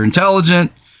good, that you're intelligent,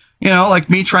 you know, like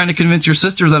me trying to convince your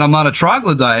sister that I'm not a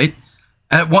troglodyte,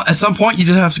 at some point you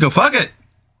just have to go, fuck it.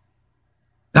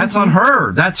 That's on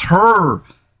her. That's her,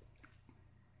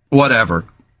 whatever,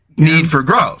 need for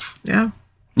growth. Yeah.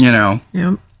 You know?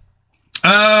 Yeah.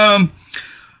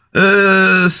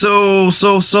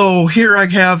 So here I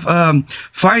have,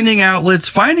 finding outlets,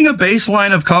 finding a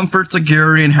baseline of comfort,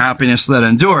 security, and happiness that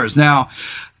endures. Now,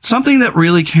 something that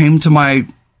really came to my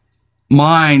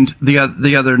mind the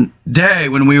other day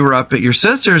when we were up at your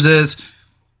sister's is,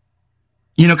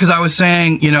 you know, because I was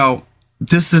saying, you know,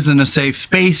 this isn't a safe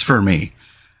space for me.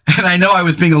 And I know I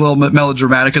was being a little bit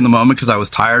melodramatic in the moment because I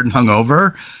was tired and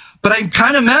hungover, but I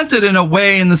kind of meant it in a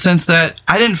way in the sense that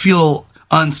I didn't feel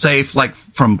unsafe, like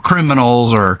from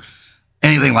criminals or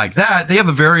anything like that. They have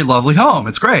a very lovely home.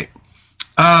 It's great.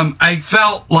 I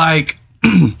felt like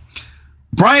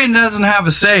Brian doesn't have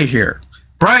a say here.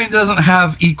 Brian doesn't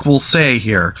have equal say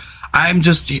here. I'm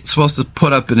just supposed to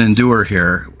put up and endure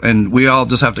here, and we all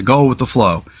just have to go with the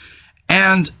flow.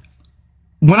 And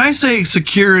when I say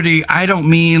security, I don't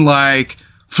mean like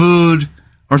food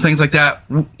or things like that.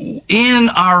 In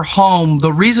our home,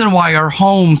 the reason why our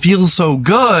home feels so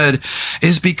good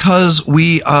is because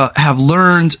we have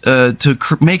learned to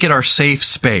make it our safe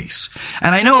space.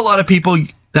 And I know a lot of people,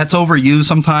 that's overused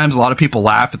sometimes. A lot of people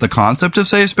laugh at the concept of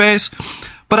safe space.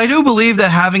 But I do believe that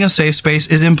having a safe space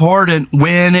is important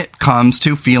when it comes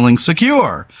to feeling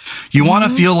secure. You want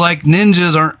to feel like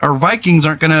ninjas or Vikings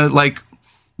aren't going to like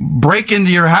break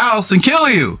into your house and kill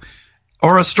you,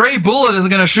 or a stray bullet isn't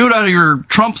going to shoot out of your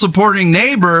Trump supporting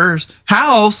neighbor's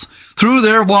house through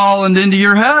their wall and into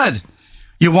your head.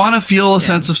 You want to feel a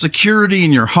sense of security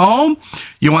in your home.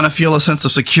 You want to feel a sense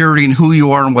of security in who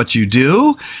you are and what you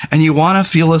do. And you want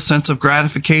to feel a sense of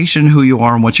gratification in who you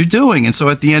are and what you're doing. And so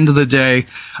at the end of the day,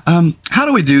 how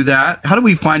do we do that? How do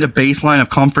we find a baseline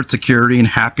of comfort, security, and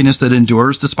happiness that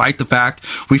endures despite the fact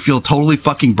we feel totally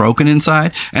fucking broken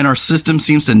inside and our system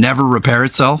seems to never repair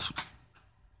itself?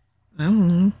 I don't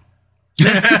know. I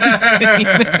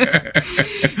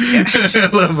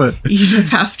love it. You just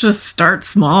have to start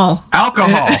small.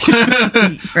 Alcohol.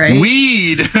 Right?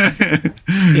 Weed.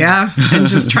 Yeah. And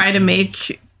just try to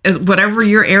make whatever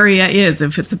your area is,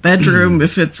 if it's a bedroom,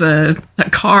 if it's a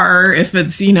car, if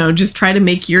it's, you know, just try to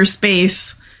make your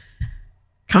space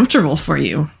comfortable for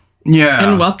you. Yeah.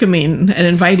 And welcoming and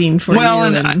inviting for you.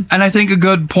 And I think a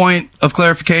good point of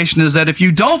clarification is that if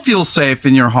you don't feel safe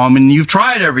in your home and you've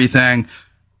tried everything,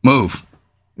 move.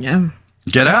 Yeah.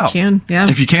 Get out. If you can. Yeah.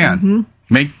 If you can.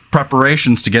 Make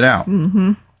preparations to get out.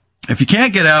 If you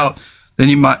can't get out, then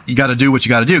you got to do what you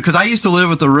got to do. Because I used to live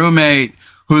with a roommate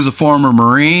who's a former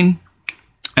Marine.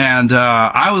 And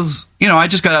I was, you know, I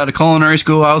just got out of culinary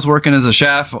school. I was working as a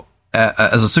chef,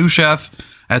 as a sous chef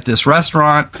at this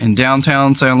restaurant in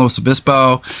downtown San Luis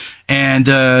Obispo. And,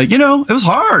 you know, it was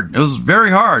hard. It was very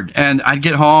hard. And I'd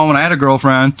get home and I had a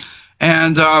girlfriend.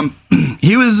 And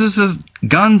he was just this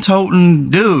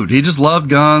gun-toting dude. He just loved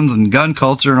guns and gun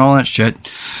culture and all that shit.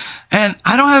 And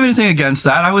I don't have anything against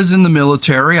that. I was in the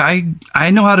military. I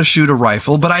know how to shoot a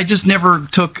rifle, but I just never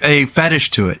took a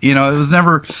fetish to it. You know, it was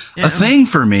never a thing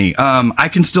for me. I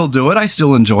can still do it. I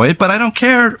still enjoy it, but I don't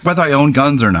care whether I own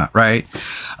guns or not, right?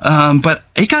 But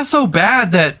it got so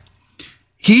bad that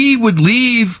he would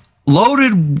leave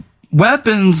loaded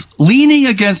weapons leaning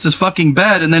against his fucking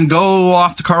bed and then go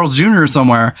off to Carl's Jr.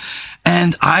 somewhere.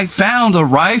 And I found a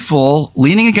rifle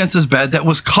leaning against his bed that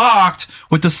was cocked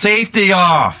with the safety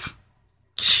off.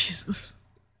 Jesus.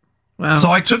 Wow.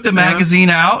 So I took the magazine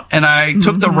out and I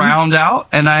took the round out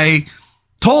and I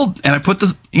put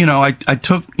the, you know, I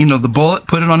took, you know, the bullet,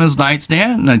 put it on his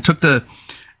nightstand and I took the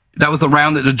that was the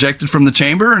round that ejected from the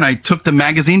chamber. And I took the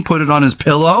magazine, put it on his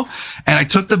pillow, and I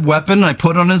took the weapon and I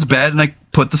put it on his bed and I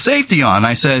put the safety on.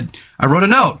 I wrote a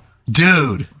note,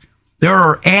 dude, there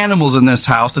are animals in this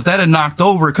house. If that had knocked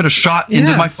over, it could have shot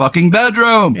into my fucking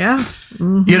bedroom. Yeah.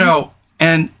 Mm-hmm. You know,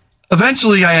 and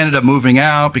eventually I ended up moving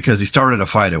out because he started a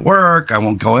fight at work. I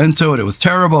won't go into it. It was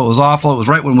terrible. It was awful. It was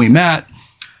right when we met.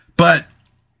 But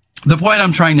the point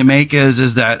I'm trying to make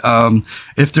is that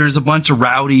if there's a bunch of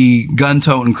rowdy,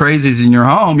 gun-toting crazies in your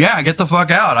home, get the fuck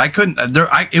out.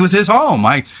 It was his home.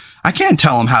 I can't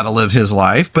tell him how to live his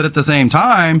life. But at the same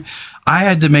time, I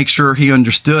had to make sure he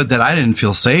understood that I didn't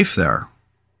feel safe there.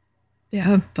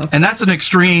 Yeah. And that's an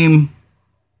extreme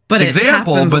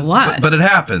example, it happens a lot. But it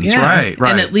happens, right?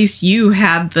 And at least you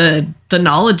had the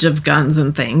knowledge of guns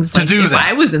and things. Like, to do if that.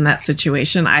 I was in that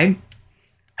situation, I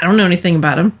don't know anything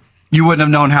about them. You wouldn't have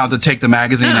known how to take the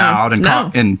magazine out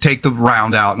and take the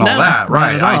round out and all that,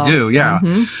 right? I do, yeah.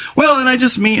 Mm-hmm. Well, and I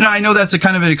just mean, I know that's a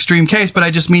kind of an extreme case, but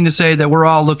I just mean to say that we're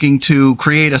all looking to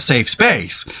create a safe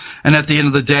space. And at the end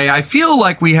of the day, I feel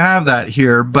like we have that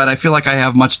here, but I feel like I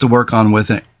have much to work on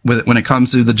with it when it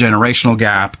comes to the generational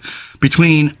gap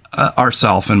between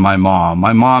ourself and my mom.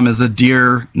 My mom is a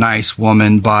dear, nice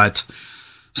woman, but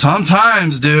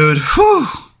sometimes, dude,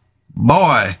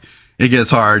 boy, it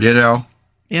gets hard, you know?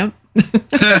 Yep.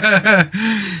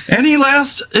 Any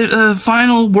last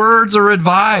final words or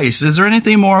advice? Is there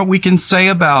anything more we can say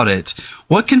about it?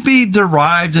 What can be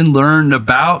derived and learned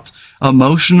about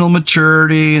emotional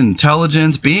maturity,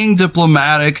 intelligence, being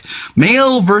diplomatic,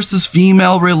 male versus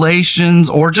female relations,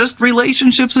 or just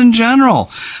relationships in general?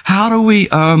 How do we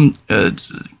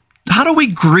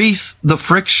grease the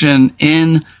friction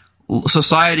in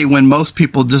society when most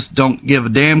people just don't give a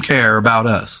damn care about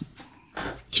us?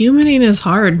 Humaning is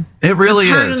hard. It really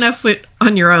is. It's hard enough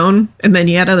on your own, and then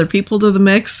you add other people to the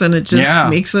mix, and it just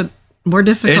makes it more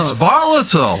difficult. It's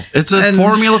volatile. It's a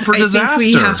formula for disaster. I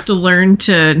think we have to learn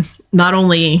to not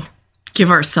only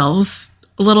give ourselves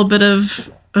a little bit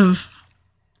of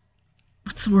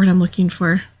what's the word I'm looking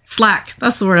for? Slack.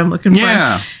 That's the word I'm looking for.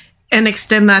 Yeah. And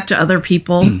extend that to other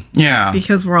people. Yeah.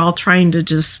 Because we're all trying to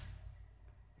just...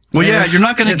 Well, you're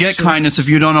not going to get kindness if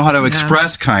you don't know how to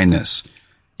express kindness.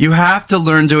 You have to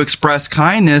learn to express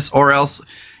kindness, or else,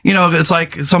 you know, it's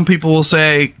like some people will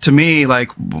say to me, like,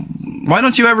 why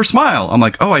don't you ever smile? I'm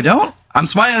like, oh, I don't? I'm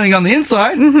smiling on the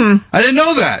inside. Mm-hmm. I didn't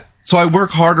know that. So I work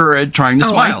harder at trying to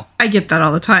smile. I get that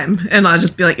all the time. And I'll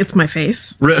just be like, it's my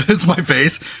face. It's my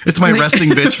face. It's my resting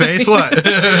bitch face.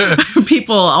 What?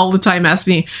 People all the time ask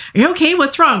me, are you okay?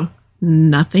 What's wrong?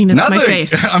 Nothing. It's my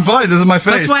face. I'm fine. This is my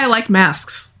face. That's why I like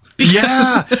masks.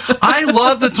 Yeah, I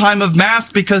love the time of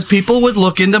masks because people would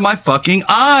look into my fucking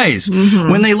eyes.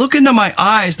 Mm-hmm. When they look into my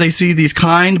eyes, they see these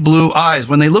kind blue eyes.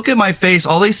 When they look at my face,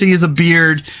 all they see is a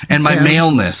beard and my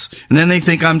maleness. And then they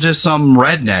think I'm just some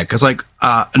redneck. It's like,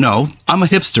 no, I'm a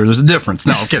hipster. There's a difference.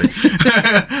 No, I'm kidding.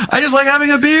 I just like having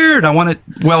a beard. I want it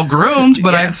well groomed,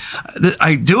 but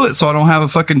I do it so I don't have a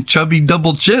fucking chubby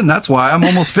double chin. That's why I'm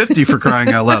almost 50 for crying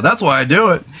out loud. That's why I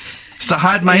do it. It's to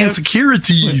hide my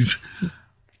insecurities.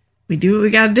 We do what we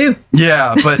gotta do.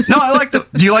 Yeah, but no,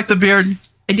 do you like the beard?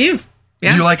 I do.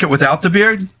 Yeah. Do you like it without the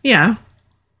beard? Yeah.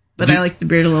 But I like the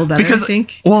beard a little better, I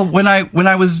think. Well, when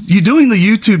I was doing the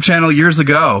YouTube channel years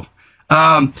ago,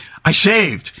 I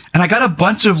shaved and I got a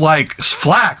bunch of like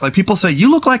flack. Like people say,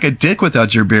 you look like a dick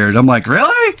without your beard. I'm like,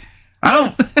 really?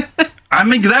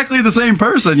 I'm exactly the same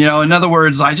person, you know. In other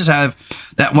words, I just have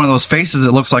that one of those faces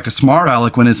that looks like a smart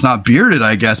aleck when it's not bearded,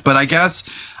 I guess. But I guess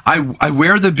I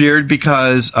wear the beard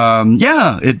because,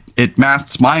 it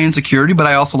masks my insecurity, but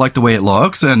I also like the way it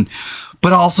looks.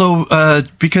 But also,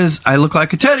 because I look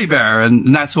like a teddy bear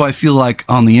and that's who I feel like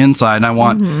on the inside. And I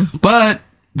want, but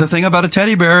the thing about a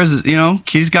teddy bear is, you know,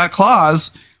 he's got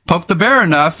claws, poke the bear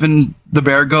enough and the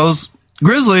bear goes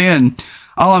grizzly. And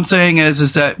all I'm saying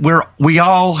is that we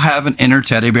all have an inner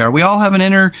teddy bear. We all have an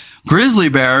inner grizzly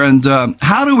bear. And,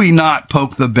 how do we not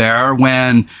poke the bear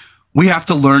when we have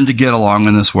to learn to get along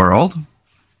in this world?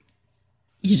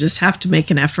 You just have to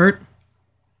make an effort.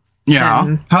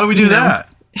 Yeah. How do we do that?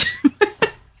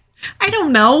 I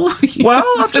don't know. Well,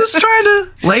 I'm just trying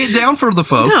to lay it down for the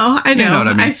folks. No, I know. You know what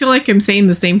I mean? I feel like I'm saying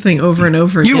the same thing over and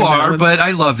over again. You are, but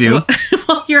I love you.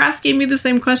 Well, you're asking me the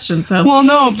same question, so. Well,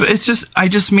 no, but I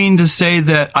just mean to say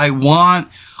that I want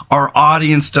our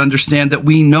audience to understand that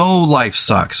we know life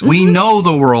sucks. Mm-hmm. We know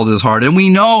the world is hard, and we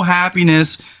know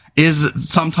happiness is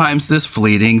sometimes this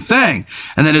fleeting thing.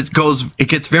 And then it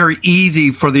gets very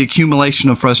easy for the accumulation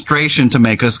of frustration to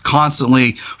make us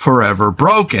constantly forever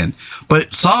broken.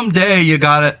 But someday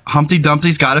Humpty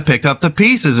Dumpty's gotta pick up the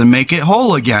pieces and make it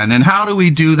whole again. And how do we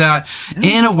do that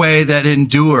in a way that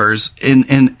endures in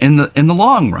the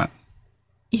long run?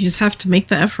 You just have to make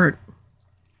the effort.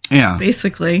 Yeah.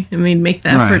 Basically. I mean, make the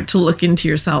effort to look into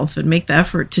yourself and make the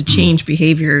effort to change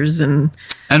behaviors and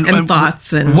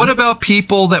thoughts. And what about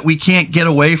people that we can't get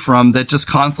away from that just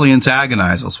constantly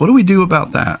antagonize us? What do we do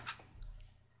about that?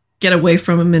 Get away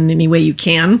from them in any way you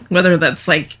can, whether that's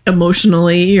like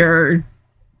emotionally or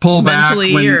pull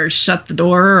mentally back or shut the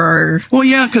door or. Well,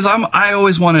 yeah, because I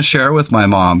always want to share with my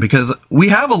mom because we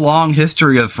have a long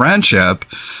history of friendship,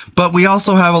 but we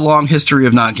also have a long history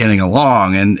of not getting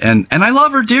along. And I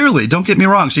love her dearly. Don't get me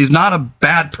wrong. She's not a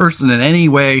bad person in any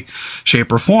way,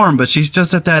 shape, or form, but she's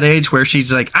just at that age where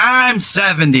she's like, I'm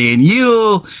 70 and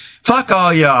you fuck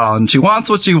all y'all. And she wants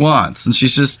what she wants. And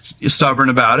she's just stubborn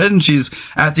about it. And she's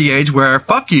at the age where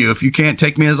fuck you. If you can't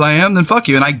take me as I am, then fuck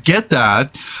you. And I get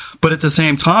that. But at the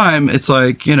same time, it's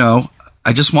like,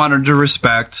 I just want her to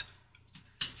respect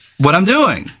what I'm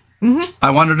doing. Mm-hmm. I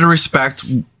want her to respect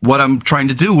what I'm trying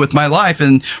to do with my life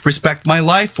and respect my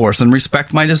life force and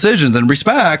respect my decisions and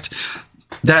respect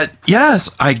that, yes,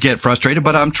 I get frustrated,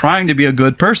 but I'm trying to be a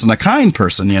good person, a kind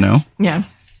person, Yeah.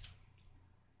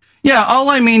 Yeah, all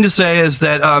I mean to say is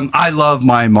that I love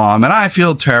my mom and I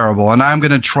feel terrible and I'm going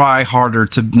to try harder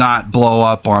to not blow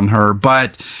up on her.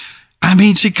 But, I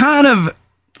mean, she kind of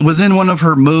was in one of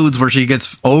her moods where she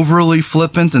gets overly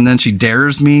flippant and then she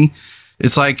dares me.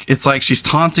 It's like she's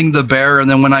taunting the bear, and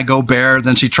then when I go bear,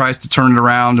 then she tries to turn it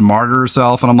around and martyr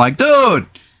herself. And I'm like, dude,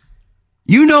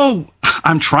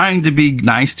 I'm trying to be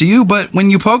nice to you, but when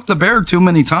you poke the bear too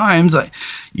many times,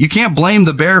 you can't blame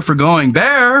the bear for going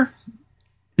bear,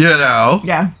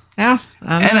 Yeah. Yeah.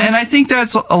 And I think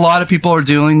that's a lot of people are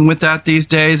dealing with that these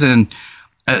days. And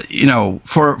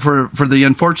for the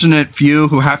unfortunate few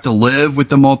who have to live with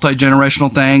the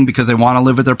multi-generational thing because they want to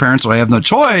live with their parents, so they have no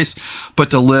choice but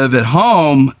to live at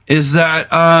home, is that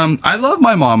I love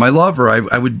my mom. I love her.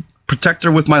 I would protect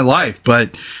her with my life.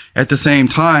 But at the same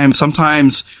time,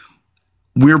 sometimes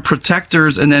we're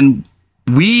protectors and then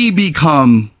we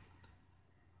become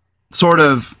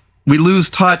we lose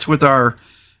touch with our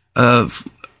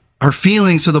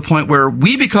feelings to the point where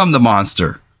we become the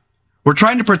monster. We're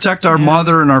trying to protect our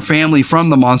mother and our family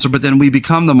from the monster, but then we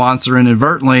become the monster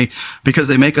inadvertently because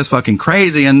they make us fucking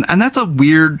crazy. And that's a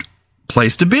weird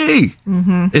place to be.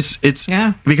 Mm-hmm. It's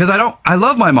because I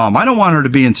love my mom. I don't want her to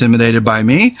be intimidated by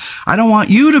me. I don't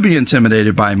want you to be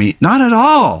intimidated by me. Not at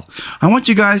all. I want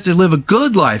you guys to live a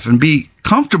good life and be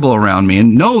comfortable around me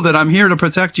and know that I'm here to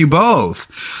protect you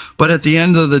both. But at the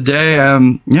end of the day,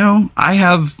 I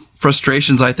have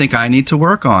frustrations I think I need to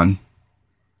work on.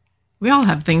 We all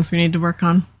have things we need to work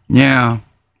on. Yeah.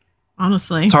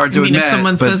 Honestly. It's hard to admit. If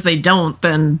someone says they don't,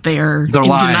 then they're in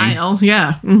lying. denial.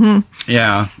 Yeah. Mm-hmm.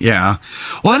 Yeah.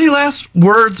 Well, any last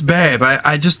words, babe?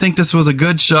 I just think this was a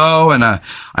good show, and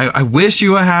I wish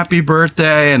you a happy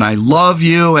birthday, and I love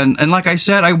you. And like I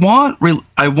said, I want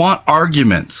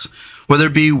arguments. Whether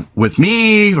it be with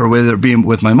me or whether it be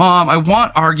with my mom, I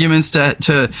want arguments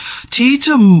to teach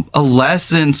them a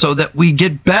lesson so that we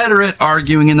get better at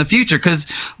arguing in the future. Because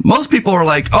most people are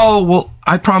like, oh, well,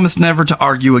 I promise never to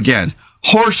argue again.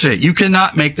 Horseshit. You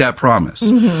cannot make that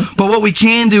promise. Mm-hmm. But what we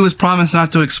can do is promise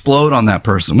not to explode on that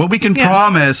person. What we can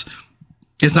promise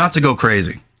is not to go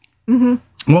crazy. Mm-hmm.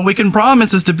 What we can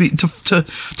promise is to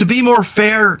be more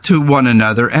fair to one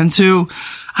another and to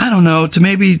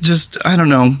maybe just,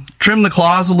 trim the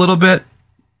claws a little bit.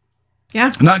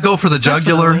 Yeah. Not go for the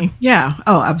jugular. Definitely. Yeah.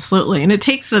 Oh, absolutely. And it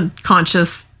takes a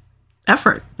conscious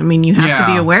effort. I mean, you have to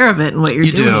be aware of it and what you're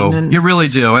doing. You really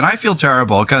do. And I feel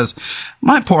terrible because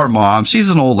my poor mom,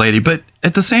 she's an old lady, but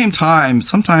at the same time,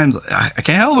 sometimes I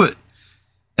can't help it.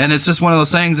 And it's just one of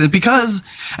those things.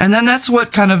 And then that's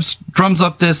what kind of drums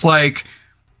up this,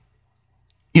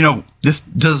 this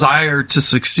desire to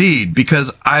succeed,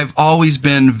 because I've always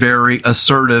been very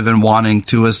assertive in wanting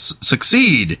to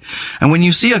succeed. And when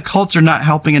you see a culture not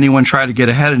helping anyone try to get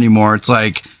ahead anymore, it's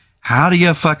like, how do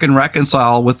you fucking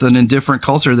reconcile with an indifferent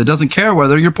culture that doesn't care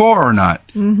whether you're poor or not?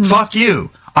 Mm-hmm. Fuck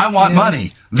you. I want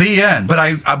money. The end. But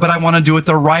I want to do it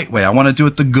the right way. I want to do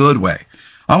it the good way.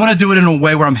 I want to do it in a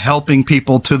way where I'm helping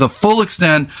people to the full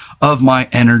extent of my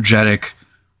energetic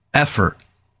effort.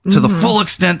 To the full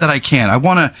extent that I can. I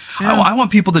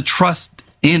want people to trust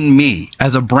in me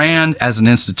as a brand, as an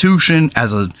institution,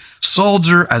 as a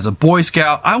soldier, as a Boy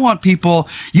Scout. I want people,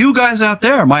 you guys out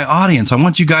there, my audience, I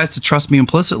want you guys to trust me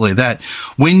implicitly that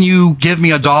when you give me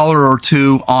 $1 or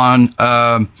 $2 on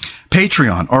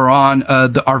Patreon or on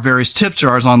our various tip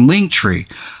jars on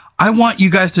Linktree, I want you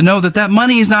guys to know that that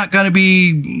money is not going to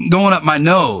be going up my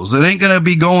nose. It ain't going to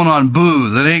be going on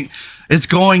booze. It's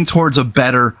going towards a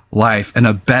better life and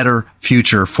a better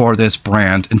future for this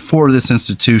brand and for this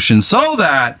institution so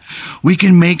that we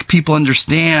can make people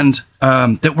understand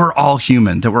that we're all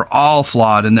human, that we're all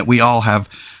flawed, and that we all have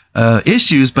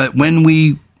issues. But when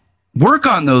we work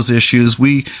on those issues,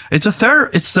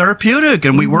 it's therapeutic,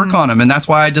 and we work on them. And that's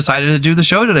why I decided to do the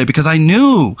show today, because I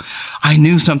knew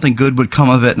something good would come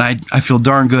of it, and I feel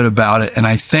darn good about it. And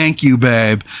I thank you,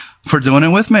 babe, for doing it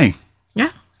with me. Yeah,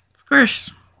 of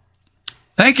course.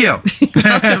 Thank you.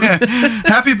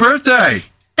 Happy birthday.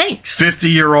 Thanks.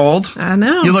 50-year-old. I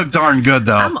know. You look darn good,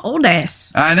 though. I'm old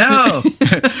ass. I know.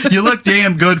 You look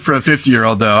damn good for a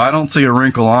 50-year-old, though. I don't see a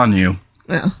wrinkle on you.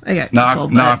 Well, I got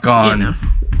knock on. You know.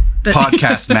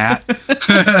 Podcast, Matt.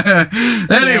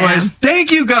 Anyways,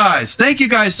 Thank you guys. Thank you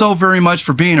guys so very much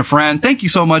for being a friend. Thank you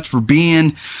so much for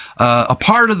being a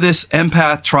part of this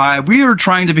empath tribe. We are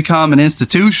trying to become an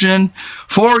institution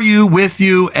for you, with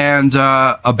you, and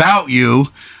about you.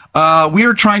 We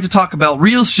are trying to talk about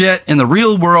real shit in the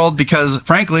real world because,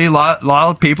 frankly, a lot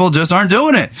of people just aren't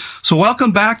doing it. So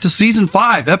welcome back to Season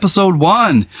 5, Episode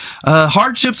 1,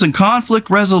 Hardships and Conflict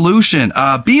Resolution.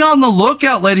 Be on the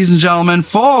lookout, ladies and gentlemen,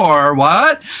 for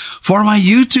what? For my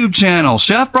YouTube channel,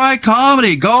 Chef Bride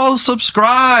Comedy. Go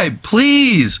subscribe,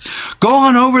 please. Go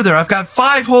on over there. I've got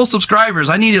 5 whole subscribers.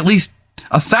 I need at least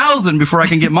 1,000 before I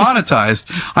can get monetized.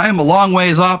 I am a long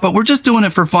ways off, but we're just doing it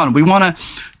for fun. We want to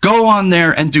go on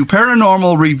there and do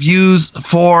paranormal reviews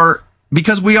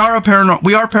because we are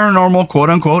paranormal quote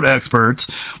unquote experts.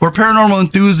 We're paranormal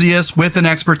enthusiasts with an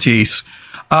expertise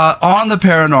on the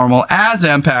paranormal as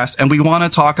empaths, and we want to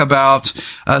talk about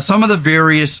some of the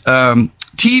various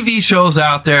TV shows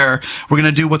out there. We're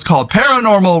going to do what's called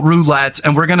paranormal roulette,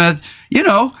 and we're going to,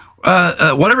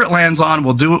 whatever it lands on,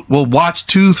 we'll watch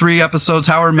 2-3 episodes,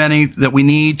 however many that we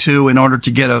need to, in order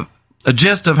to get a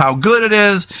gist of how good it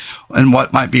is and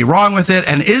what might be wrong with it.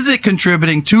 And is it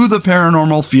contributing to the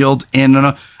paranormal field in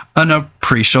an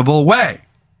appreciable way?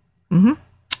 Mm-hmm.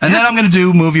 And then I'm going to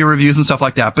do movie reviews and stuff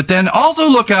like that. But then also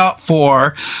look out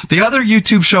for the other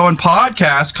YouTube show and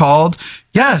podcast called,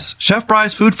 Chef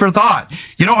Bride's Food for Thought.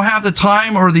 You don't have the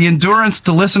time or the endurance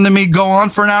to listen to me go on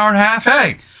for an hour and a half?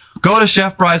 Hey, go to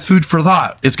Chef Bride's Food for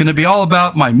Thought. It's going to be all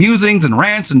about my musings and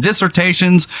rants and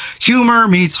dissertations. Humor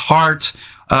meets heart.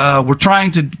 We're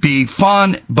trying to be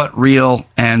fun but real,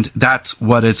 and that's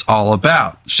what it's all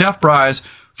about. Chef Bride's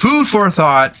Food for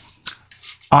Thought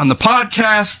on the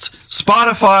podcast,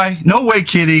 Spotify. No way,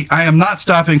 kitty. I am not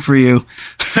stopping for you.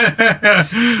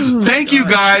 Thank you,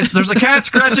 guys. There's a cat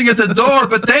scratching at the door,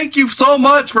 but thank you so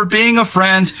much for being a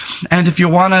friend. And if you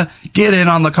want to get in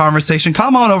on the conversation,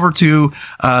 come on over to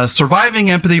Surviving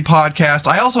Empathy Podcast.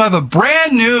 I also have a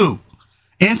brand new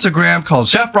Instagram called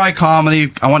Chef Bride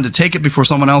Comedy. I wanted to take it before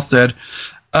someone else did.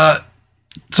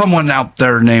 Someone out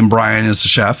there named Brian is a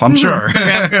chef, I'm sure.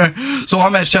 So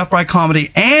I'm at Chef Bride Comedy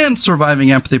and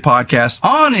Surviving Empathy Podcast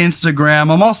on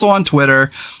Instagram. I'm also on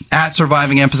Twitter at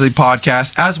Surviving Empathy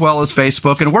Podcast, as well as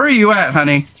Facebook. And where are you at,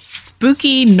 honey?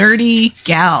 Spooky, nerdy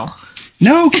gal.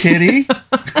 No, kitty.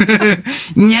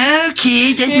 No,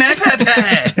 kid, that's my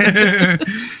papa.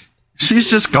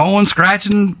 She's just going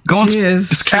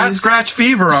it's cat scratch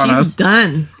fever on us. She's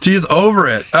done. She's over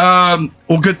it.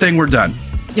 Well, good thing we're done.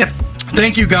 Yep.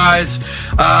 Thank you, guys.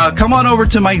 Come on over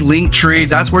to my Linktree.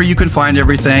 That's where you can find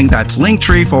everything. That's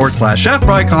Linktree/Chef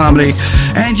Bride Comedy.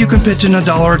 And you can pitch in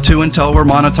 $1 or $2 until we're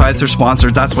monetized or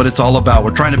sponsored. That's what it's all about.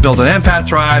 We're trying to build an empath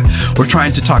tribe. We're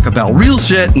trying to talk about real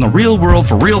shit in the real world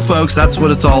for real folks. That's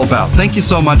what it's all about. Thank you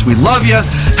so much. We love you.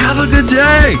 Have a good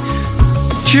day.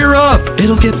 Cheer up.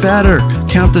 It'll get better.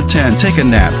 Count to 10. Take a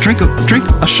nap. Drink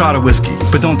a shot of whiskey,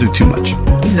 but don't do too much.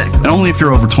 Exactly. And only if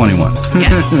you're over 21.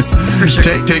 Yeah, for sure.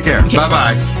 Take care. Okay.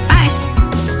 Bye-bye.